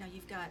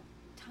 you've got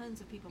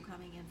tons of people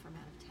coming in from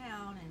out of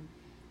town, and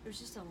there's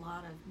just a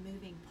lot of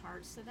moving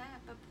parts to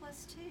that. But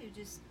plus too,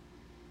 just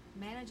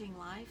managing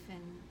life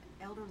and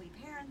elderly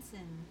parents,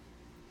 and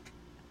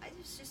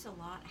there's just a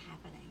lot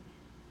happening.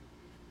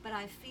 But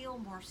I feel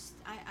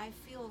I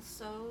feel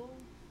so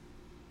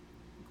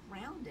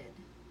grounded.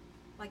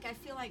 Like I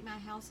feel like my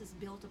house is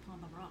built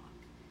upon the rock,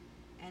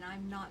 and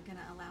I'm not going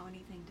to allow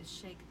anything to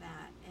shake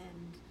that.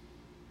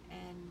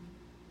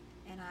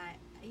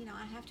 And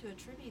I have to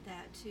attribute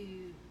that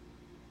to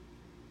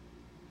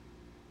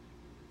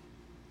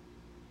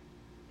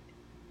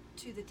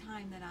the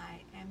time that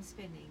I am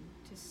spending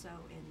to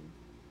sow into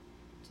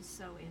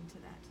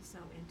that, to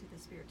sow into the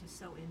Spirit, to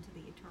sow into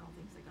the eternal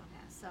things that God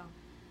has. So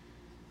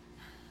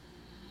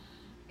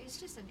it's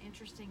just an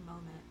interesting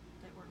moment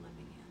that we're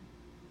living in.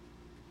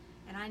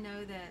 And I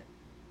know that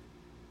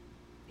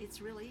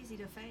it's real easy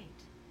to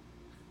faint.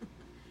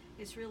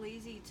 It's real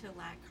easy to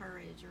lack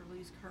courage or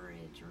lose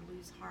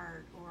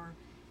heart, or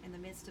in the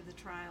midst of the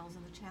trials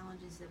and the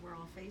challenges that we're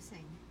all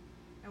facing.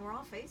 And we're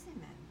all facing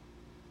them.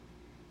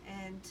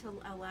 And to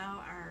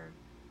allow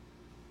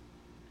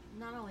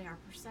not only our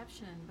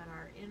perception, but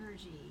our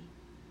energy,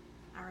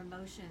 our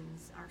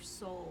emotions, our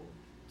soul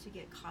to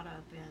get caught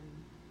up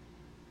in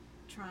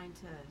trying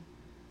to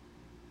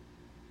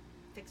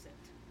fix it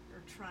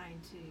or trying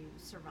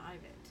to survive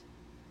it.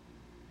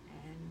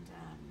 And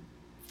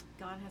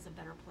God has a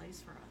better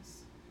place for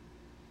us.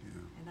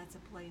 Yeah. And that's a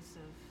place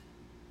of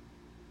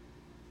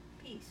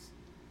peace.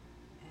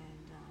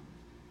 And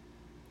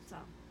so,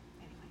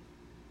 anyway.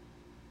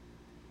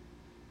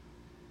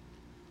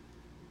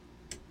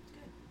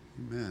 Good.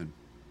 Amen.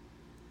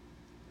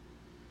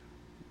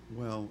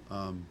 Well,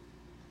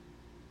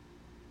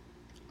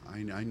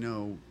 I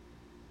know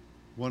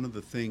one of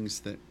the things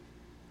that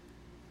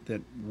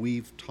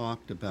we've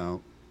talked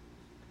about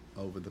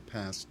over the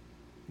past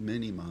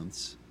many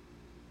months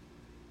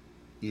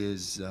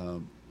is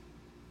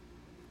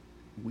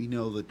we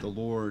know that the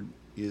Lord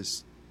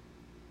is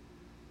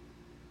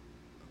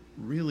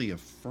really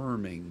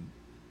affirming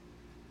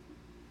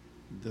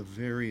the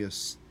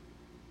various,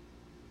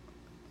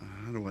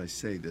 how do I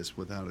say this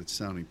without it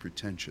sounding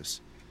pretentious,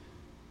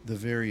 the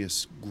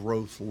various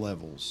growth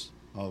levels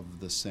of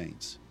the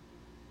saints.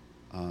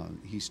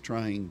 He's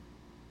trying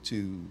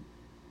to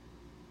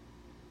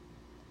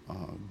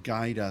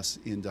guide us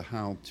into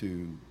how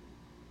to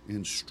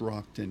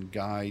instruct and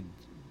guide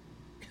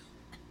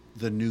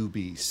the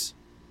newbies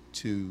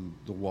to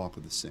the walk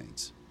of the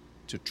saints,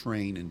 to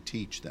train and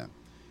teach them.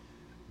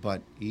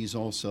 But He's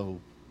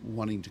also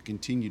wanting to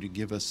continue to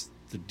give us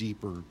the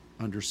deeper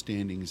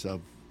understandings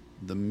of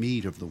the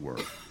meat of the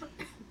Word.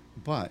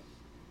 But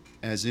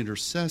as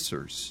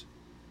intercessors,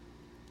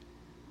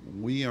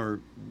 we're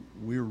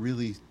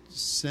really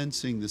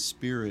sensing the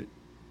Spirit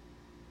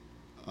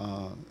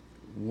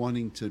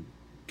wanting to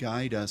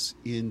guide us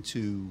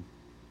into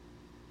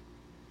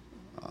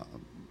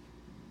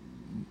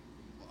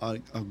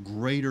a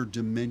greater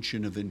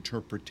dimension of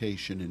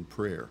interpretation in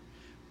prayer,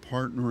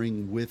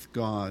 partnering with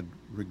God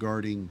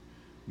regarding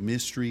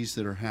mysteries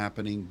that are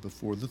happening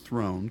before the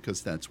throne,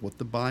 because that's what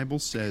the Bible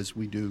says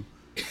we do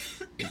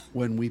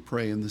when we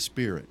pray in the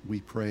Spirit.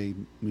 We pray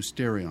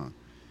mysterion.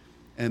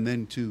 And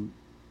then to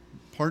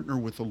partner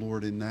with the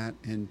Lord in that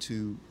and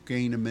to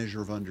gain a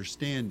measure of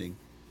understanding.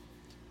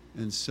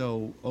 And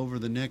so over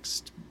the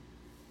next,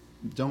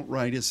 don't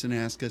write us and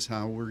ask us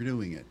how we're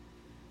doing it.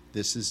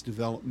 This is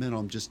developmental.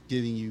 I'm just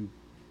giving you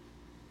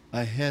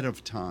ahead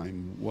of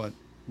time what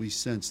we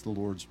sense the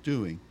Lord's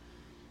doing.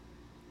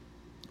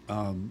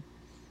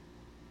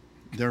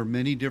 There are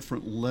many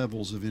different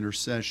levels of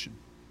intercession.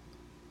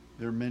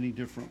 There are many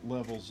different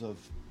levels of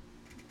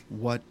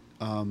what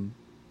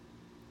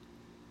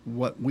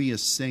we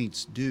as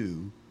saints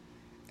do,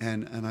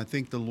 and I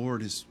think the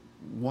Lord is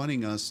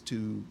wanting us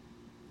to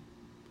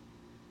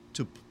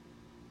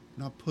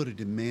not put a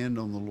demand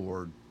on the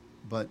Lord,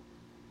 but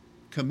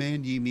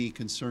command ye me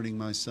concerning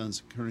my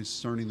sons,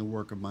 concerning the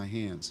work of my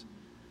hands.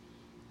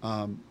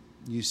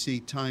 You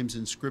see times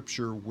in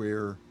Scripture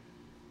where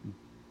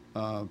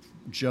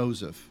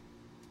Joseph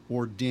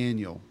or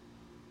Daniel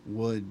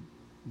would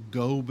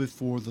go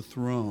before the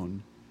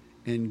throne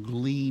and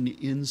glean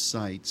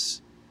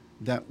insights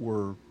that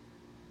were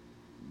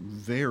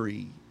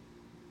very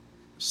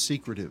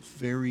secretive,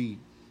 very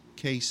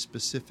case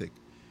specific.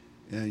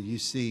 You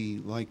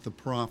see, like the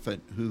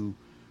prophet who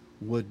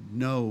would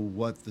know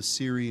what the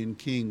Syrian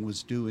king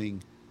was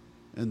doing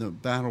and the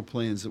battle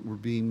plans that were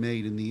being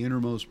made in the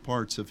innermost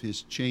parts of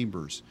his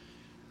chambers.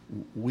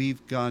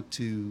 We've got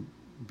to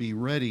be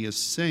ready as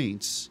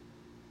saints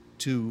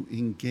to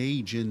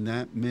engage in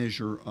that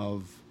measure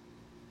of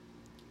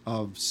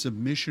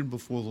submission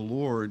before the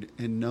Lord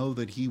and know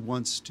that He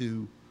wants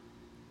to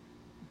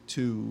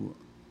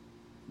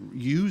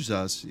use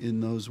us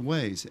in those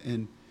ways.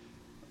 And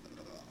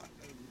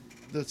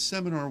the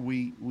seminar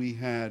we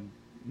had,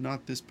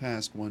 not this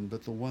past one,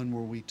 but the one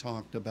where we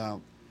talked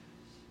about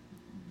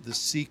the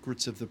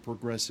secrets of the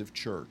progressive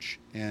church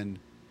and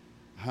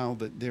how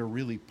that they're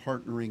really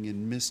partnering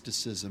in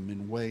mysticism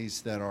in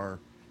ways that are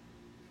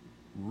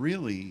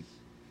really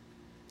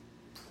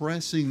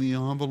pressing the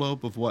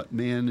envelope of what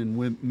men and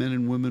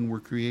women were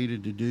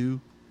created to do,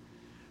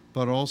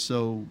 but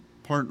also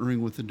partnering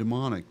with the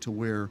demonic to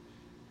where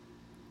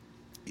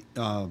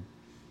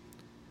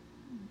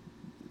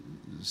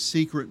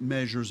secret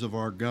measures of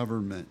our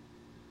government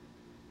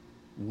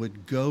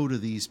would go to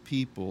these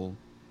people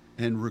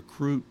and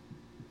recruit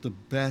the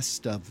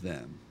best of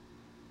them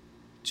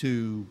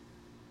to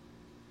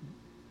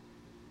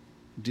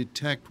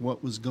detect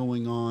what was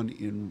going on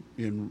in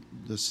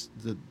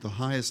the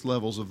highest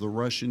levels of the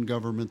Russian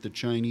government, the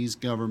Chinese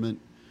government,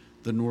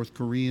 the North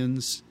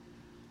Koreans,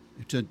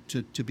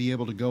 to be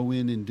able to go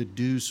in and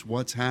deduce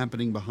what's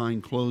happening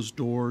behind closed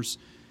doors,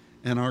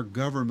 and our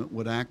government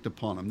would act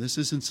upon them. This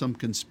isn't some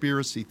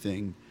conspiracy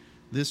thing.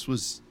 This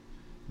is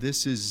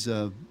this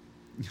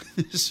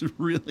is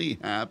really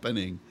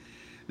happening.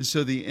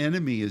 So the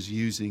enemy is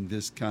using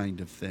this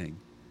kind of thing.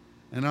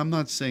 And I'm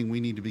not saying we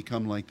need to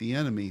become like the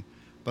enemy,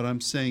 but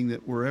I'm saying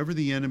that wherever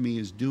the enemy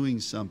is doing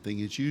something,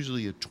 it's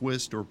usually a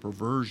twist or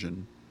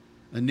perversion.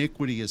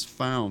 Iniquity is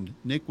found.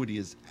 Iniquity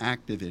is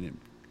active in him.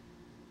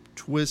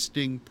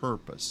 Twisting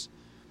purpose.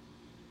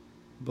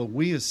 But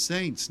we as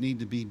saints need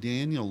to be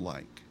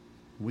Daniel-like.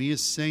 We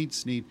as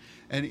saints need...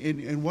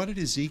 And what did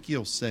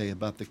Ezekiel say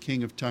about the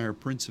king of Tyre,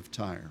 prince of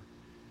Tyre?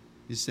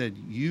 He said,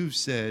 you've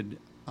said,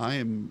 I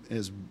am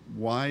as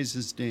wise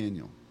as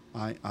Daniel.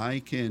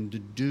 I can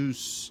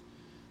deduce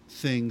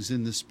things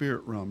in the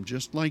spirit realm,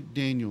 just like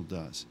Daniel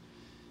does.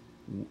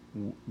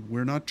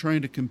 We're not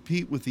trying to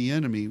compete with the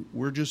enemy.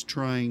 We're just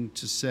trying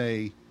to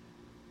say,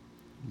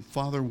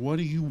 Father, what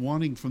are you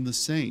wanting from the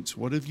saints?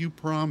 What have you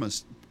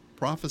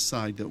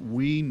prophesied that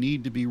we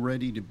need to be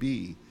ready to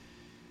be?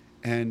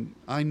 And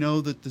I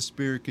know that the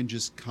Spirit can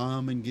just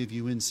come and give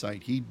you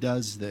insight. He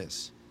does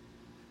this.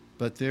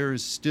 But there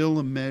is still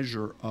a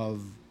measure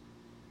of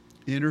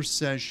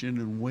intercession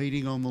and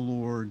waiting on the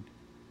Lord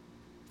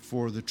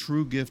for the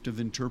true gift of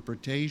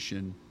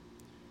interpretation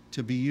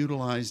to be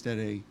utilized at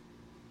a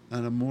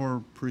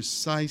more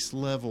precise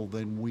level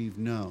than we've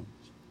known.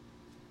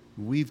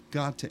 We've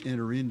got to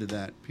enter into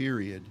that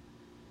period.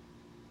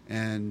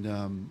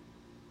 And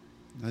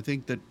I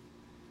think that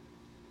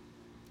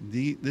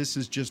this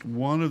is just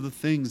one of the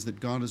things that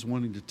God is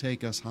wanting to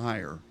take us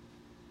higher.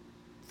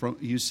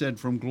 You said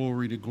from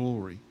glory to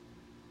glory.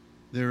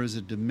 There is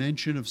a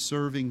dimension of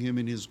serving Him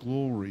in His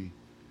glory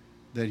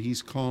that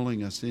He's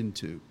calling us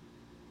into.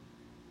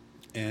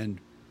 And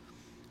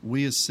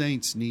we as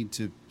saints need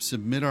to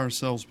submit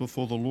ourselves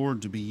before the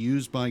Lord to be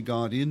used by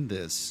God in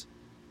this.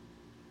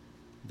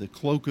 The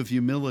cloak of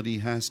humility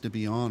has to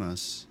be on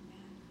us.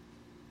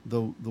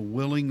 The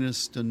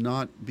willingness to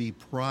not be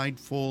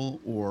prideful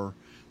or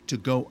to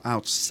go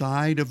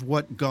outside of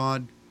what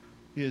God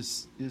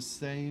is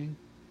saying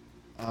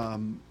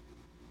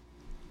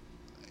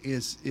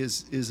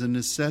is a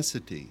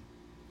necessity.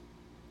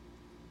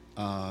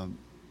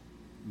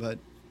 But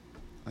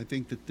I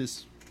think that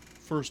this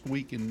first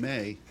week in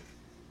May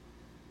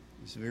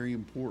is a very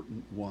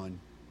important one.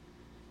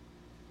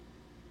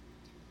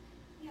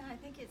 Yeah, I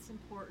think think it's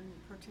important,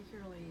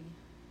 particularly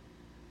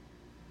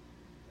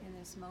in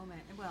this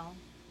moment. Well,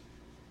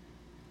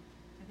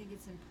 I think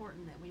it's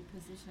important that we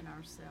position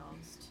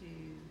ourselves to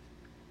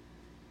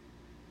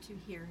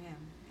hear him.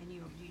 And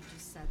you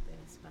just said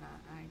this, but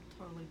I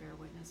totally bear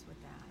witness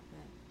with that.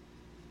 That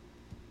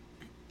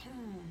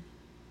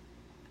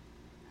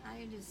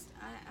I'm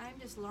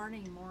just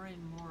learning more and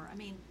more. I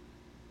mean,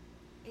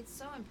 it's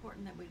so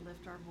important that we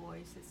lift our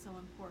voice. It's so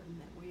important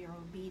that we are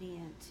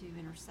obedient to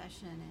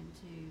intercession and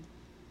to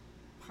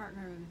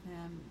partner with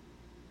him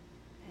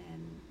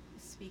and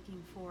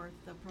speaking forth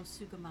the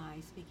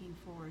proseuchomai, speaking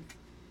forth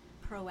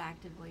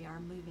proactively, our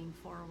moving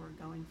forward,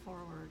 going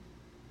forward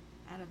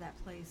out of that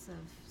place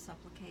of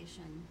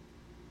supplication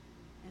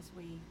as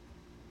we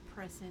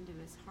press into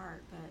his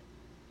heart. But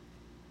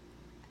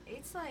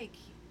it's like,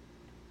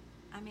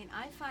 I mean,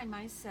 I find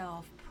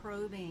myself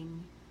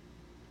probing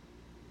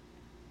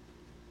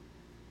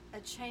a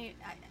I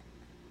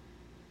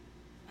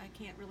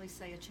can't really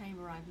say a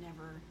chamber I've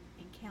never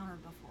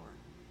encountered before,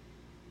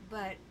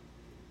 but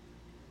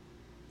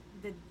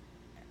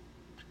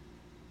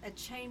a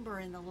chamber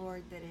in the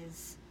Lord that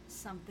is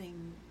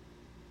something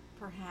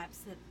perhaps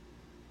that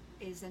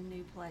is a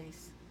new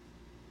place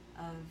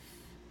of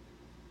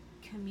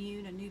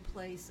commune, a new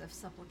place of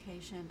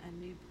supplication, a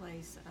new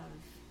place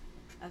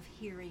of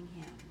hearing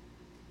him.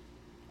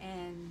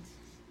 And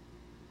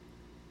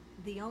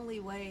the only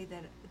way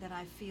that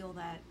I feel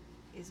that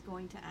is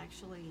going to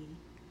actually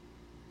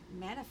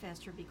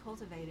manifest or be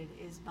cultivated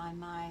is by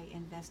my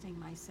investing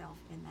myself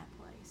in that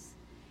place.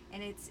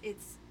 And it's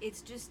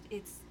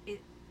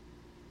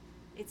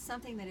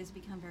something that has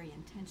become very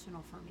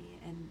intentional for me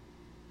and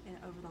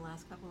over the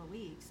last couple of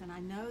weeks. And I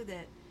know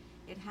that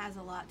it has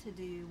a lot to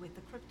do with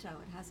the crypto.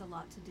 It has a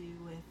lot to do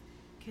with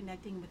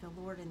connecting with the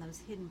Lord in those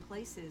hidden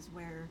places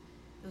where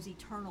those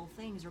eternal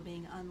things are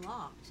being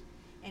unlocked.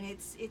 And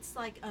it's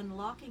like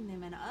unlocking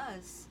them in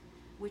us,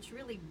 which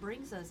really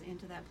brings us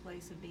into that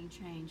place of being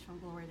changed from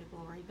glory to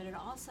glory. But it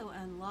also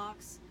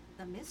unlocks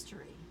the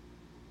mystery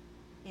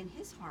in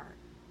his heart.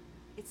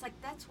 It's like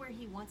that's where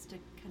he wants to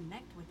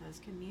connect with us,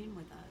 commune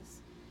with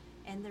us.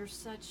 And it's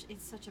such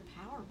a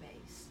power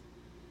base.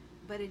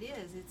 But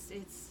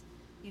it's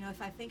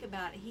if I think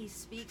about it, he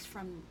speaks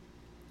from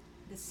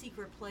the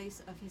secret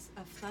place of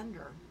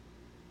thunder.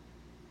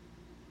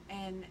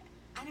 And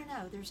I don't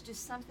know, there's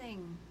just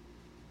something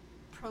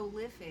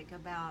prolific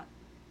about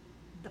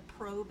the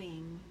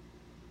probing,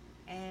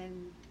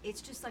 and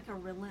it's just like a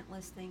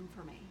relentless thing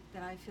for me,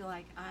 that I feel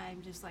like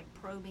I'm just like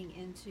probing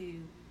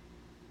into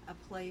a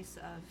place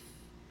of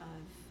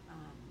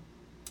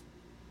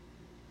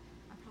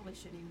I probably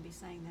shouldn't even be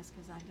saying this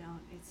because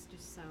it's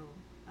just so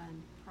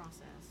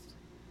unprocessed.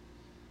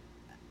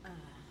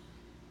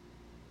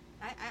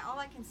 All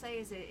I can say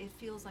is it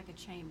feels like a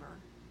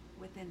chamber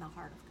within the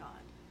heart of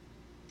God.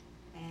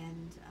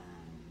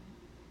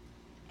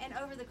 And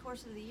over the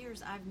course of the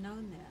years, I've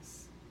known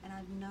this, and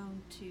I've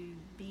known to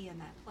be in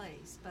that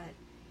place. But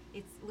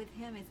it's with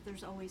him.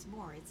 There's always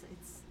more.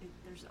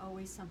 There's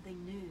always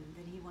something new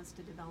that he wants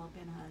to develop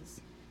in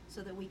us,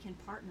 so that we can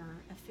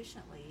partner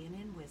efficiently and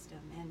in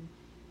wisdom and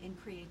in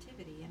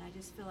creativity. And I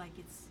just feel like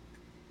it's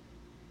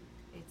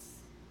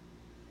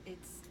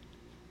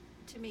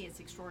to me, it's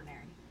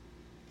extraordinary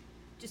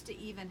just to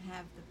even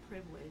have the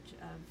privilege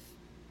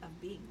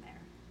of being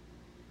there.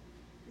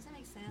 Does that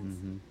make sense?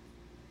 Mm-hmm.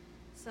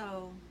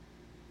 So,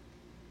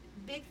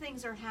 big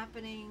things are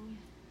happening.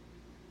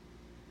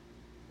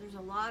 There's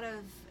a lot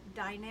of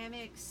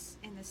dynamics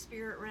in the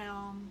spirit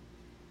realm.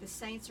 The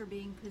saints are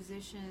being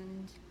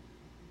positioned.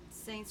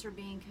 Saints are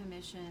being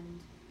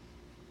commissioned.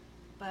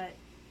 But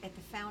at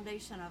the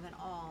foundation of it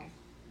all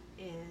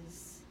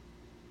is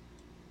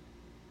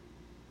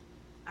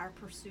our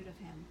pursuit of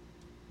him.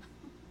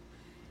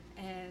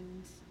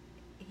 And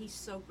he's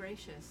so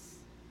gracious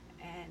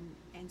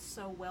and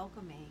so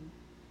welcoming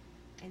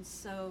and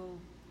so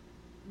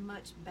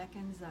much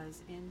beckons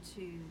us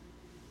into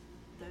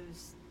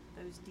those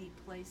deep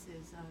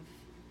places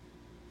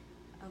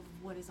of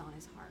what is on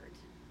his heart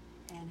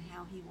and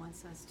how he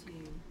wants us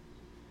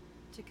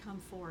to come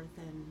forth.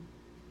 And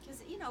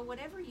because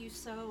whatever you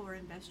sow or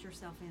invest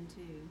yourself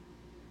into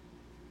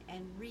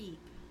and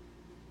reap,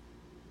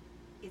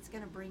 it's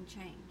going to bring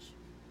change.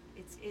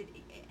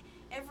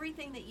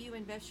 Everything that you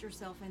invest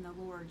yourself in the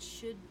Lord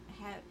should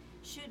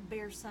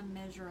bear some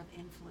measure of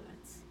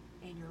influence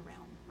in your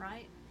realm,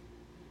 right?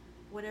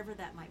 Whatever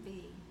that might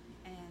be.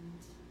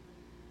 And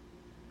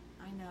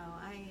I know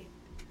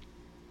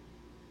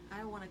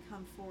I want to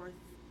come forth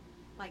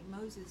like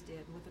Moses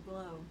did, with a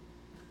glow,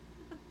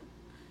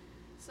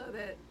 so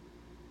that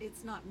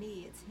it's not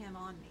me, it's him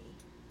on me,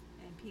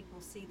 and people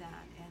see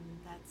that, and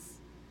that's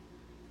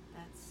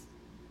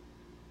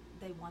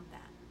they want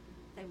that.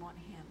 They want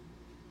him.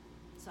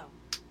 So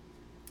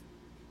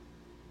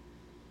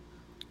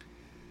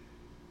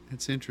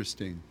that's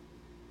interesting.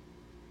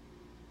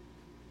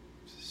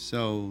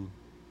 So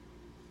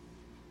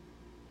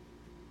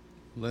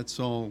let's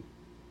all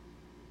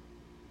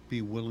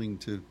be willing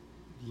to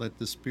let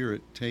the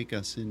Spirit take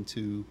us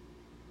into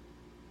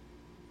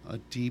a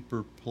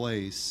deeper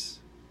place,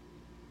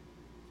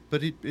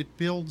 but it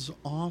builds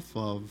off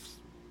of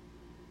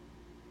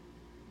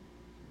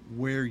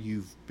where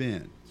you've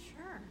been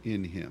Sure.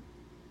 in Him.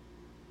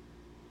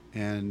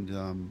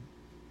 And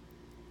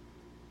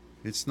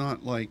it's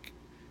not like,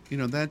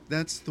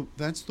 that's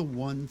the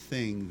one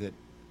thing that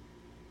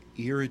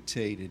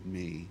irritated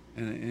me,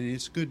 and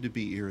it's good to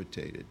be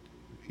irritated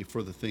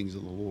for the things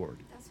of the Lord.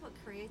 That's what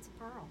creates a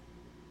pearl.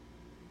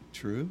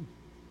 True.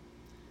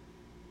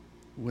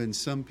 When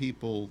some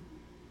people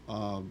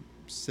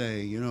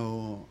say,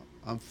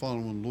 I'm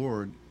following the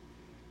Lord,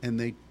 and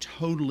they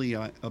totally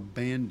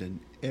abandon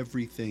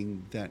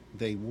everything that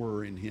they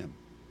were in Him,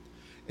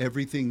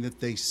 everything that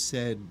they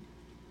said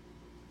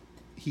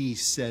He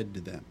said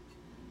to them.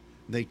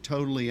 They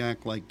totally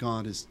act like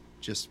God is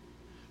just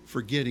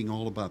forgetting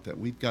all about that.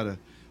 We've got to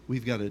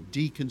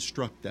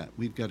deconstruct that.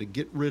 We've got to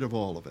get rid of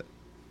all of it.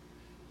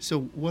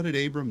 So what did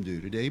Abram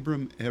do? Did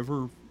Abram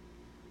ever,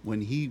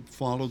 when he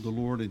followed the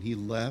Lord and he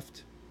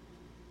left,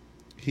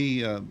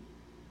 he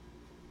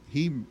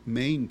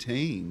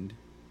maintained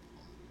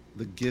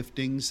the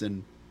giftings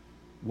and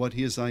what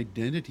his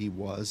identity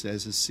was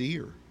as a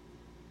seer.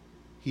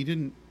 He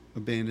didn't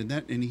abandon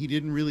that, and he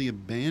didn't really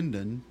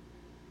abandon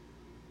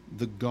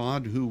the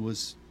God who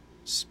was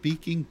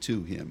speaking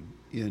to him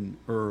in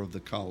Ur of the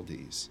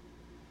Chaldees.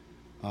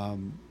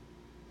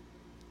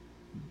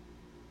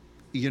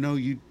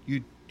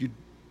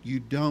 You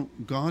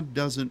don't, God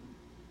doesn't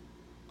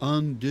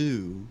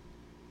undo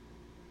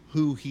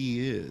who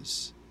He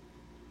is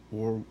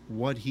or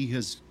what He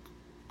has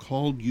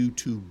called you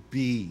to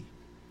be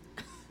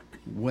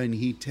when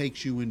He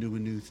takes you into a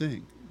new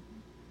thing.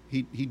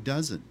 He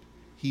doesn't.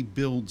 He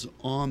builds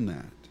on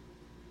that.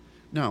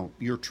 Now,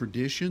 your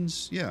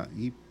traditions, yeah,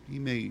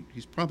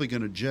 he's probably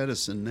going to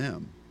jettison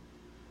them.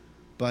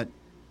 But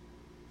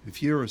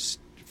if you're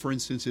for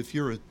instance, if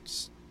you're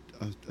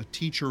a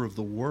teacher of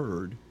the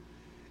Word,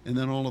 and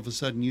then all of a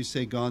sudden you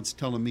say God's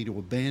telling me to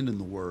abandon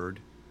the Word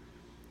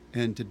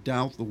and to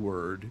doubt the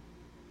Word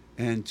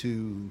and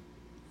to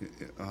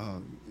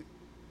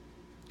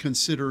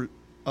consider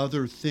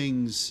other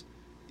things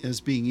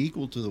as being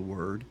equal to the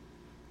Word,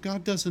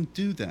 God doesn't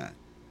do that.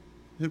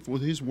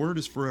 His Word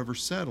is forever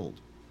settled.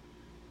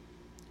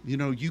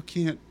 You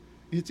can't,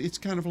 it's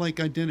kind of like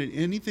identity.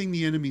 Anything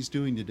the enemy's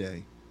doing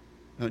today,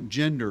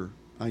 gender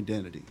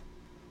identity.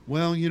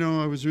 Well,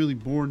 I was really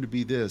born to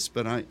be this,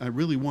 but I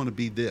really want to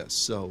be this.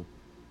 So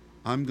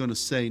I'm going to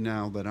say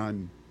now that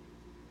I'm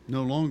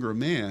no longer a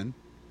man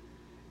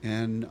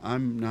and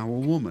I'm now a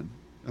woman.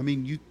 I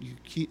mean, you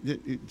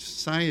can't,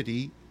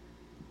 society,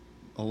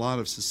 a lot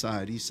of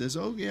society says,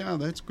 oh yeah,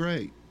 that's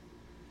great.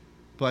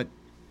 But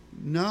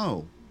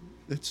no,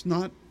 it's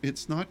not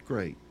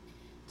great.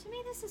 To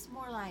me, this is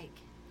more like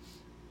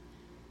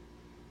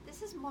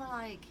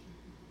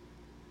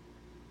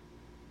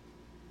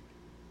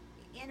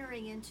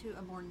entering into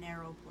a more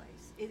narrow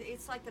place.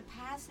 It's like the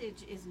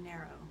passage is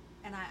narrow,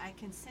 and I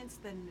can sense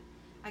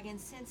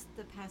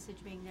the passage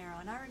being narrow.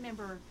 And I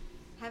remember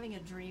having a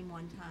dream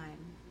one time,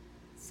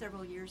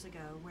 several years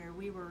ago, where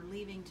we were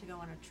leaving to go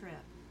on a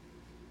trip,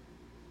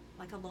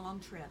 like a long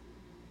trip,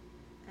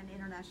 an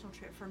international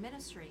trip for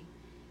ministry,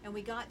 and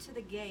we got to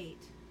the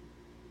gate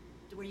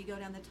where you go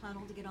down the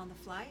tunnel to get on the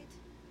flight,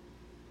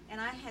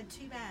 and I had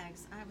 2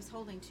 bags. I was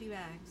holding 2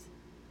 bags,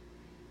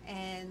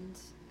 and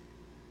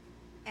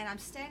I'm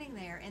standing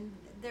there, and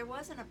there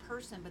wasn't a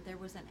person, but there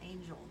was an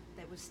angel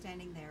that was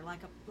standing there,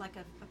 like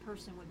a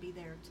person would be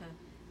there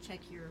to check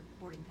your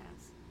boarding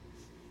pass.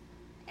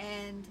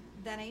 And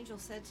that angel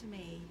said to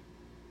me,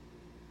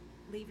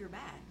 leave your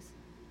bags.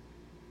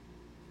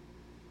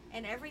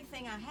 And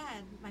everything I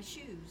had, my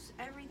shoes,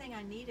 everything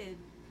I needed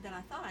that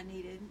I thought I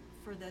needed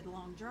for the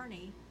long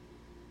journey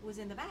was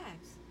in the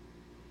bags.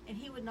 And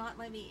he would not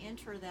let me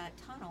enter that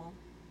tunnel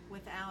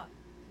with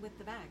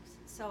the bags.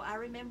 So I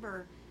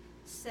remember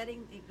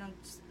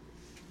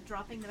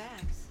dropping the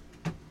bags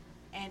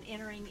and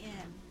entering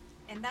in.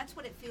 And that's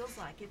what it feels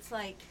like. It's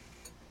like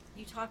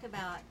you talk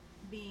about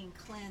being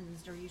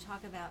cleansed, or you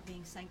talk about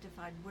being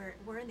sanctified.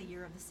 We're in the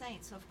year of the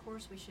saints, so of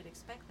course we should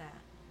expect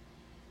that.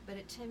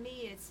 But to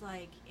me, it's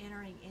like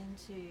entering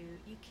into,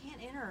 you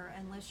can't enter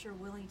unless you're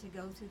willing to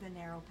go through the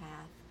narrow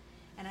path.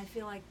 And I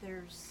feel like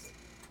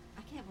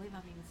I can't believe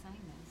I'm even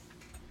saying this.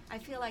 I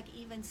feel like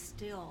even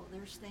still,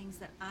 there's things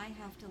that I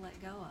have to let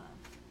go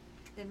of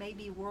that may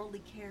be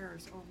worldly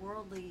cares or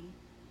worldly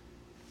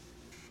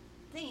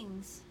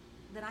things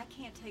that I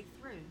can't take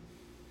through.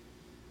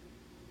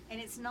 And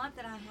it's not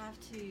that I have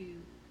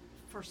to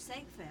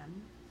forsake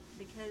them,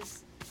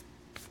 because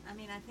I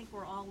think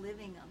we're all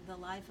living the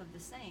life of the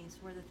saints,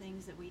 where the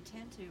things that we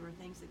tend to are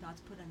things that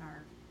God's put in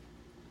our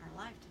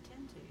life to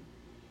tend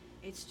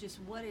to. It's just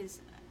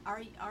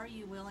are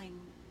you willing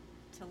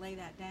to lay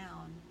that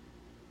down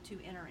to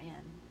enter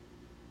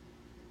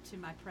in to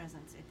my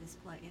presence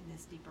at in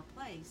this deeper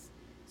place,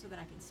 so that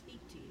I can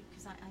speak to you?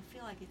 Because I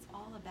feel like it's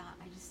all about,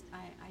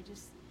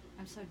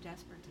 I'm so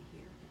desperate to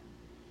hear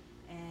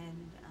Him.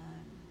 And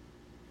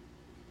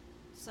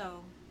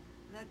so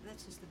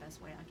that's just the best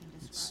way I can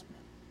describe it.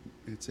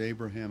 It's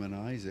Abraham and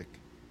Isaac.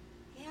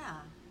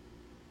 Yeah.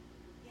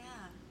 Yeah.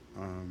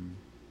 Um,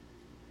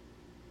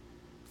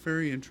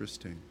 Very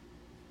interesting.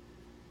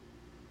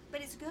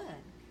 But it's good.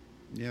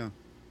 Yeah.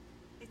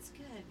 It's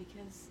good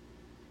because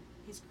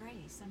His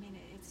grace. I mean,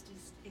 it's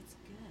good.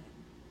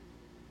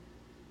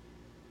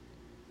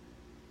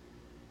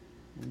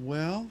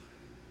 Well,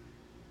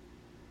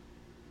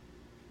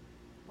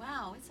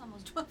 Wow, it's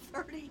almost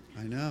 12:30.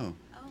 I know.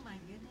 Oh my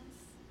goodness.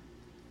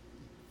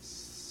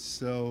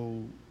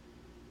 So,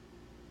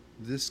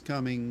 this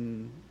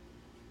coming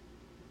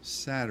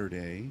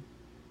Saturday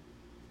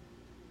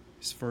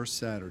is first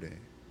Saturday.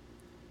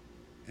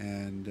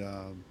 And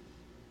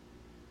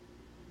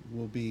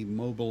we'll be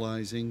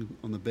mobilizing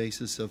on the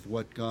basis of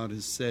what God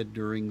has said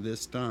during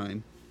this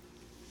time.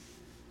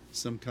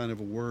 Some kind of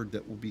a word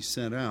that will be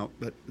sent out.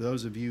 But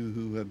those of you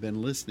who have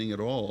been listening at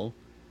all,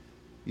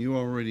 you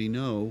already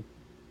know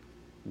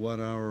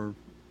what our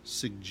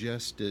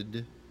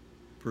suggested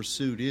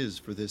pursuit is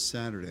for this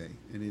Saturday.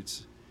 And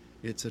it's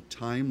a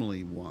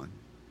timely one,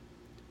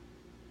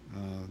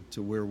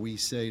 to where we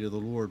say to the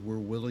Lord, we're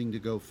willing to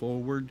go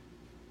forward.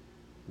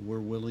 We're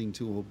willing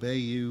to obey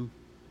you.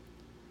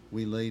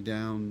 We lay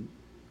down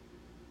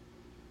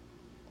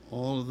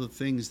all of the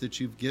things that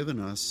you've given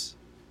us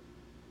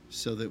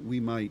so that we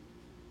might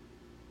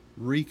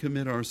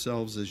recommit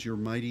ourselves as your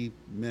mighty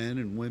men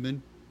and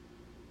women,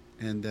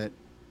 and that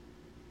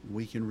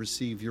we can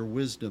receive your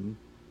wisdom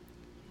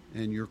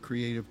and your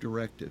creative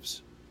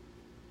directives.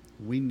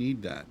 We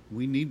need that.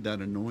 We need that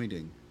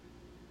anointing.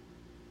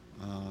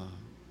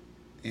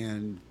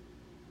 And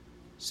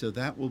so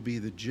that will be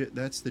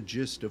that's the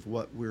gist of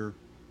what we're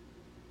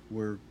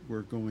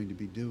going to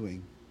be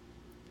doing.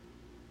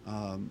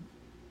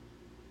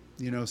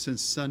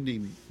 Since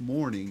Sunday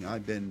morning,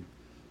 I've been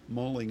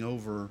mulling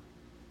over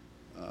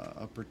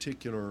a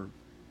particular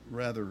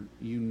rather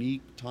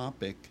unique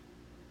topic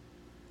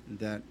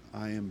that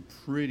I am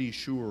pretty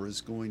sure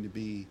is going to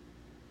be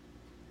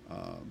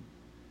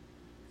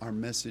our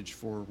message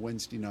for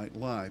Wednesday Night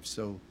Live.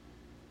 So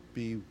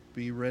be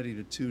ready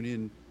to tune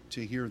in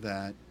to hear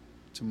that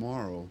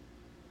tomorrow.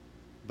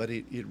 But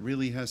it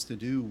really has to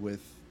do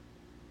with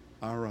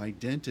our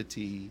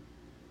identity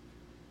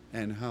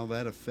and how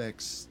that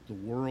affects the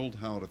world,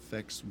 how it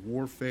affects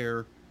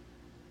warfare.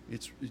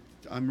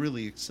 I'm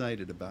really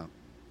excited about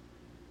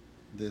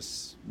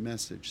this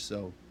message,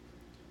 so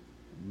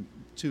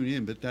tune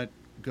in. But that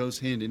goes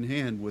hand in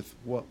hand with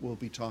what we'll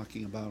be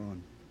talking about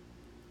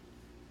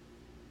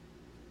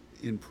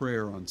in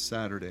prayer on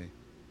Saturday.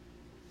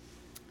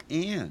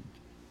 And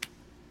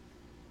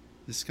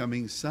this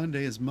coming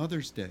Sunday is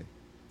Mother's Day.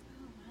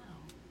 Oh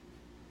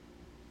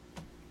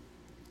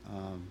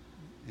wow.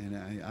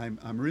 And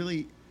I'm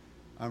really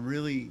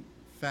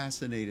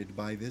fascinated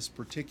by this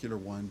particular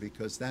one,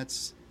 because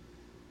that's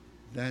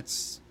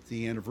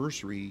the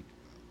anniversary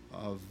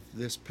of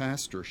this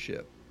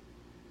pastorship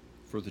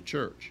for the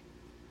church.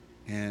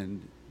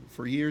 And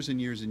for years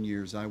and years and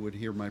years, I would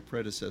hear my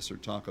predecessor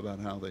talk about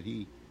how that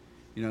he'd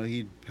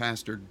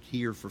pastored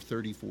here for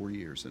 34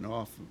 years, and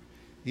often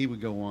he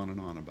would go on and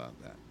on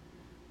about that.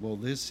 Well,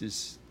 this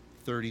is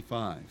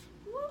 35.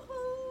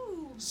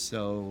 Woohoo!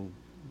 So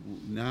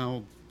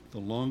now the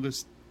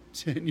longest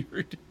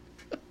tenured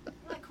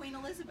Like Queen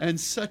Elizabeth. and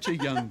such a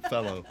young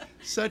fellow,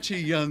 such a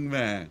young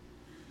man.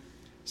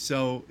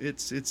 So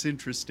it's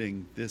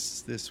interesting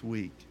this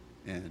week,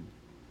 and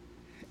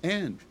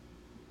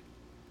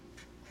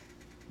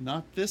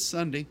not this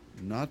Sunday,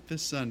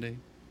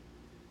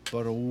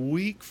 but a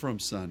week from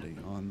Sunday,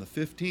 on the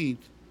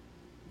 15th,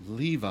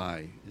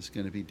 Levi is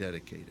going to be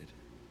dedicated.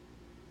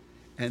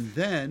 And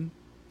then,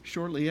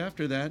 shortly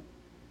after that,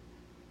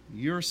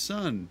 your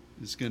son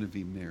is going to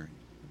be married.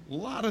 A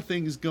lot of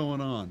things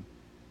going on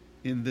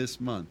in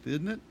this month,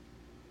 isn't it?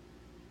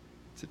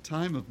 It's a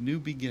time of new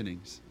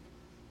beginnings.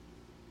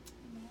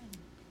 Amen.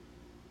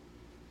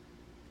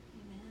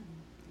 Amen.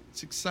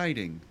 It's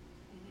exciting.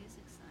 It is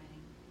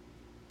exciting.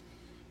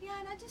 Yeah,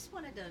 and I just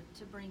wanted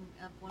to bring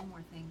up one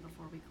more thing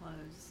before we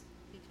close,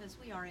 because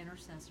we are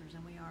intercessors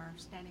and we are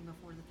standing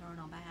before the throne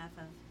on behalf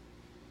of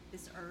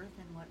this earth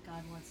and what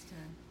God wants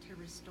to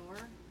restore,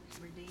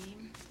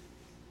 redeem.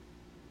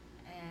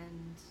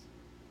 And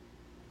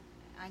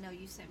I know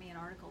you sent me an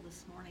article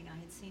this morning. I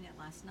had seen it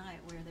last night,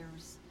 where there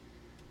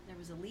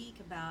was a leak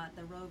about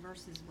the Roe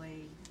versus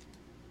Wade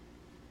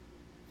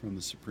From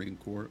the Supreme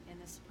Court. in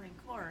the Supreme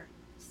Court,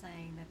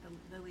 saying that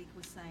the leak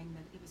was saying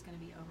that it was going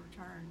to be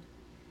overturned.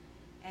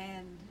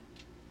 And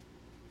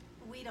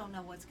we don't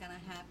know what's going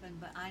to happen,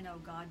 but I know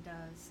God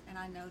does. And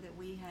I know that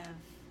we have,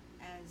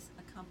 as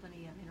a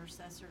company of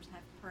intercessors,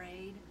 have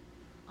prayed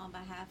on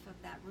behalf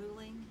of that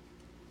ruling.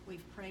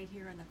 We've prayed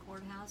here in the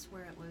courthouse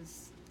where it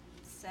was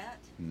set.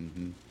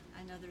 Mm-hmm.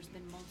 I know there's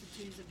been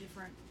multitudes of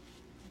different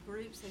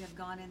groups that have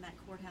gone in that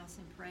courthouse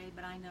and prayed,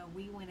 but I know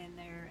we went in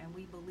there and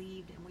we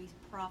believed and we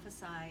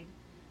prophesied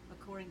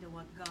according to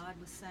what God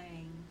was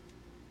saying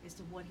as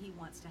to what He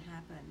wants to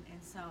happen.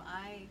 And so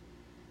I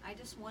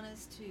just want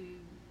us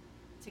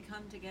to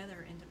come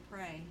together and to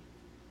pray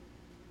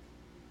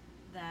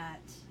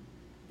that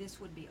this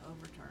would be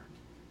overturned,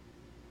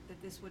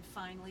 that this would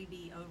finally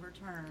be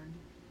overturned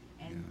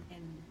and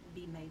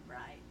be made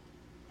right.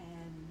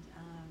 And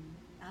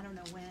I don't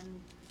know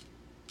when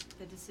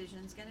the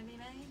decision's going to be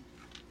made,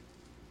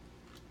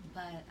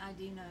 but I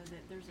do know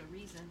that there's a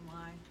reason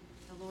why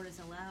the Lord is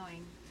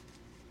allowing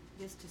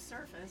this to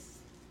surface,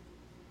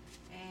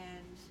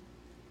 and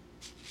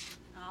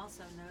I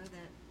also know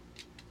that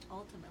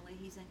ultimately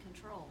He's in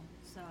control.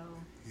 So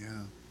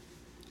Yeah.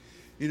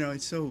 You know,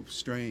 it's so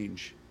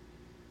strange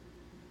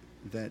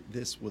that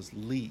this was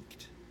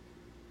leaked.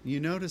 You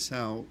notice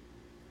how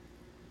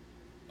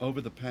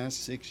over the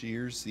past 6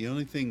 years, the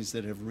only things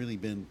that have really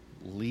been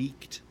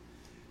leaked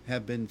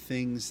have been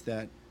things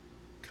that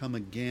come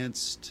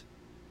against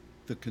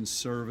the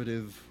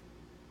conservative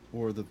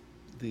or the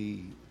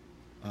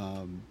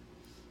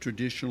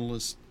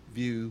traditionalist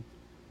view,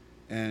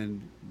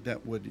 and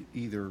that would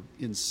either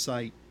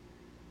incite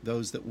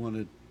those that want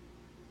to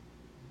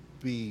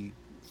be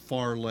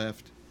far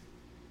left.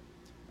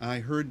 I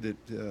heard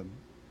that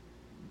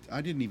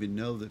I didn't even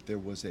know that there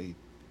was a.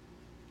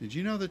 Did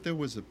you know that there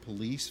was a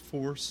police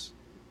force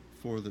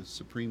for the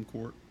Supreme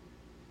Court?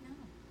 no.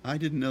 I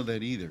didn't know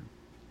that either.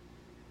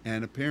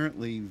 And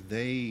apparently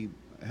they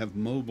have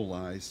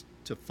mobilized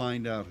to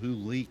find out who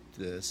leaked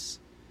this,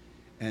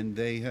 and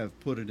they have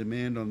put a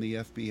demand on the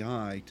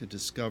FBI to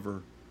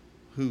discover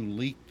who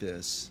leaked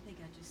this. I think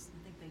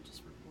they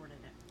just reported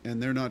it.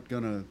 And they're not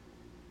going to.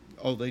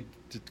 Oh, they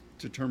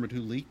determined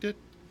who leaked it?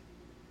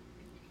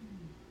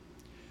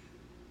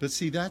 But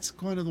see, that's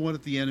kind of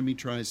what the enemy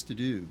tries to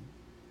do.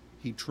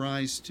 He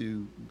tries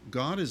to.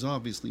 God is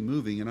obviously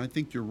moving, and I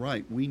think you're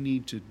right. We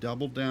need to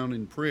double down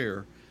in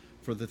prayer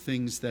for the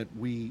things that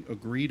we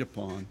agreed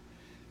upon.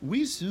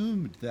 We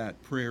Zoomed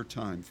that prayer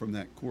time from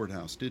that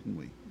courthouse, didn't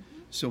we?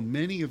 So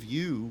many of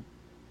you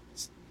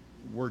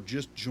were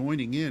just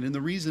joining in. And the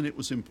reason it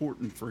was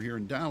important for here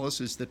in Dallas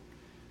is that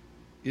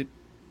it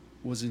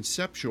was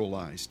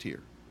inceptualized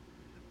here.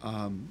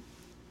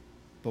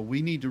 But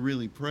we need to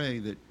really pray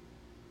that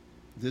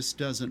this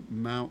doesn't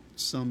mount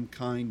some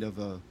kind of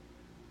a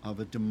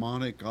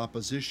demonic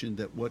opposition,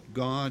 that what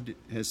God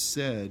has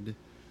said,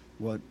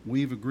 what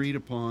we've agreed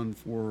upon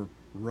for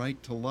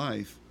right to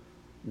life,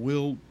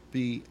 will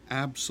be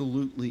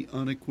absolutely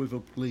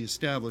unequivocally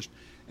established,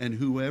 and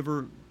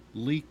whoever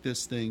leaked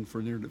this thing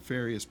for their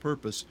nefarious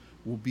purpose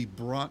will be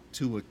brought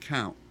to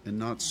account and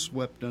not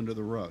swept under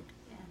the rug.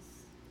 Yes.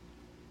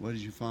 What did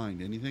you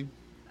find? Anything?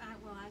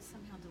 Well, I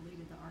somehow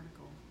deleted the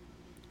article.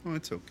 Oh,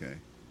 it's okay.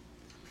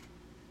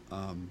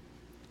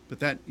 But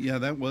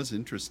that was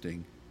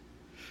interesting.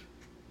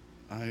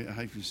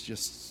 I was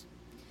just.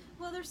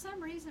 Well, there's some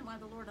reason why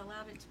the Lord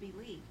allowed it to be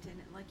leaked, and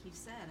like you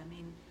said, I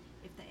mean,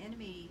 if the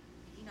enemy,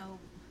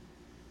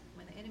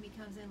 when the enemy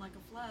comes in like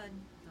a flood,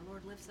 the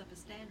Lord lifts up a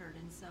standard,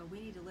 and so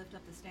we need to lift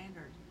up the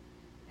standard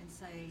and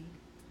say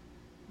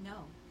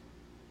no,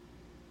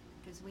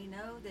 because we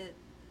know that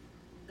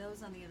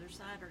those on the other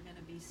side are going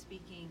to be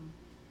speaking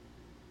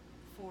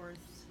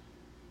forth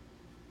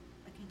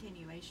a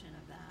continuation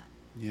of that.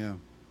 Yeah.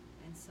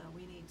 And so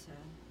we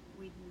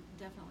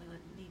definitely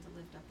need to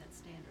lift up that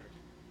standard.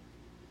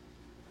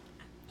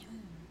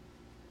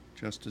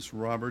 Justice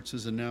Roberts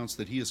has announced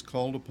that he has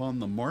called upon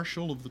the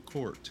marshal of the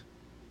court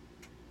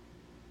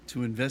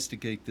to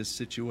investigate this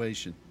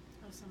situation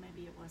Oh, so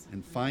maybe it wasn't.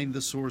 and find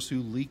the source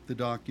who leaked the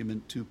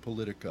document to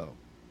Politico.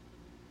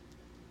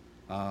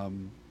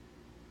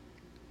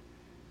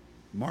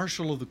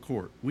 Marshal of the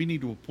court. We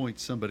need to appoint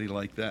somebody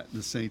like that in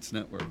the Saints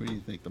Network. What do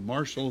you think? The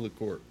marshal of the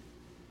court.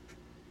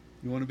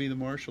 You want to be the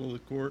marshal of the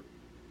court?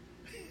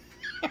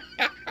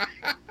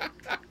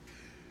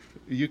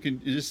 You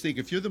can just think,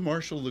 if you're the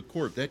marshal of the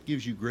court, that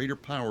gives you greater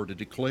power to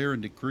declare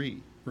and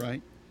decree,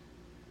 right?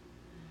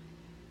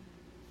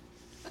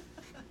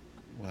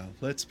 Well,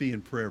 let's be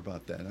in prayer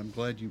about that. I'm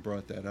glad you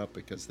brought that up,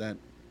 because that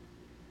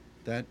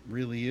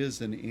really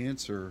is an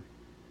answer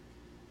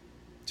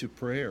to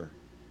prayer.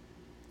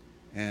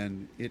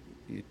 And it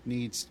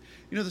needs,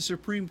 the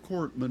Supreme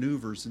Court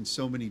maneuvers in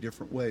so many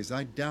different ways.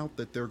 I doubt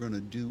that they're going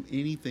to do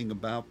anything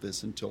about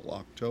this until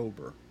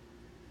October.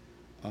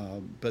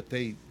 But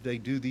they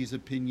do these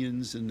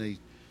opinions, and they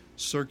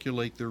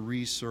circulate their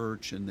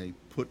research, and they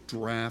put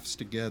drafts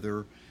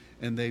together,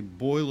 and they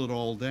boil it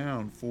all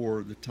down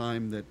for the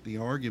time that the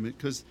argument,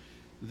 because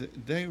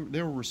they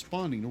were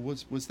responding.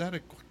 Was that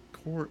a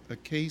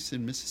case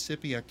in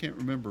Mississippi? I can't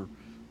remember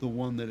the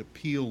one that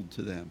appealed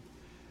to them.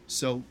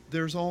 So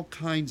there's all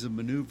kinds of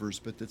maneuvers,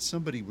 but that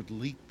somebody would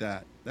leak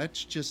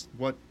that's just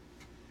what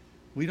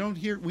we don't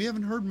hear. We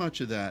haven't heard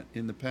much of that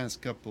in the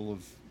past couple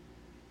of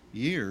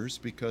years,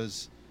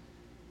 because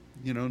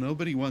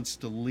nobody wants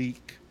to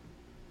leak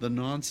the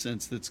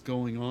nonsense that's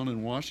going on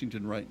in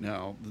Washington right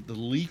now. The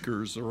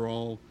leakers are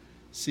all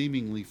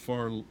seemingly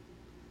far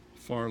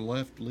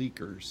left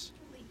leakers.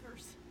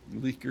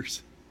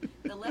 Leakers.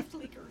 The left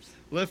leakers.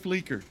 Left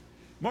leaker.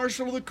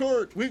 Marshal of the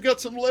court, we've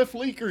got some left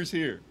leakers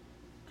here.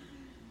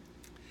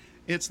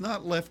 It's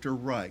not left or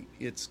right.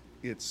 It's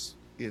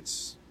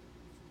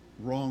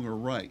wrong or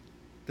right.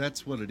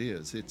 That's what it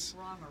is. It's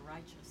wrong or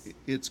righteous.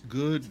 It's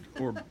good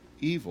or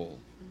evil.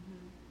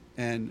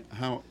 Mm-hmm. And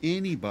how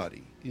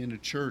anybody in a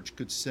church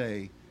could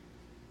say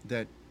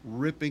that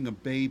ripping a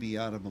baby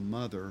out of a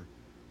mother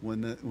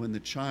when the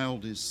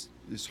child is,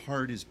 his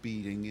heart is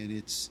beating and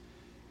it's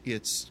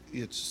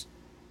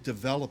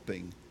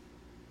developing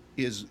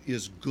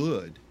is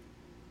good.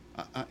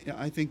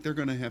 I think they're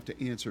going to have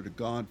to answer to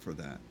God for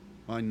that.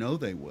 I know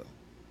they will.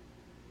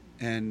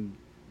 And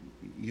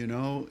you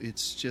know,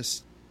 it's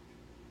just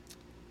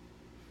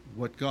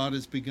what God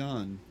has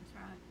begun. That's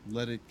right.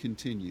 Let it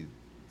continue.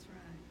 That's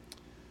right.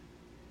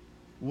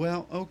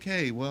 Well,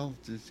 okay. Well,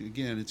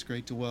 again, it's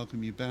great to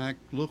welcome you back.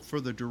 Look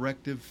for the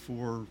directive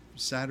for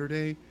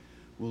Saturday.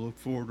 We'll look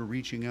forward to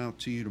reaching out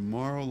to you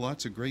tomorrow.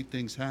 Lots of great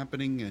things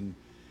happening, and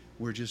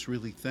we're just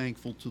really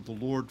thankful to the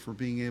Lord for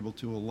being able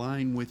to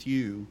align with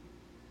you,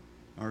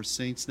 our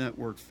Saints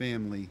Network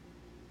family,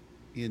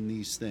 in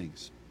these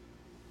things.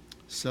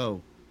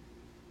 So,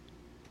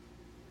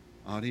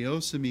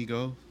 adios,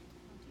 amigo.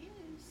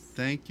 Adios.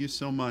 Thank you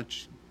so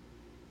much,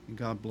 and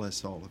God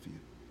bless all of you.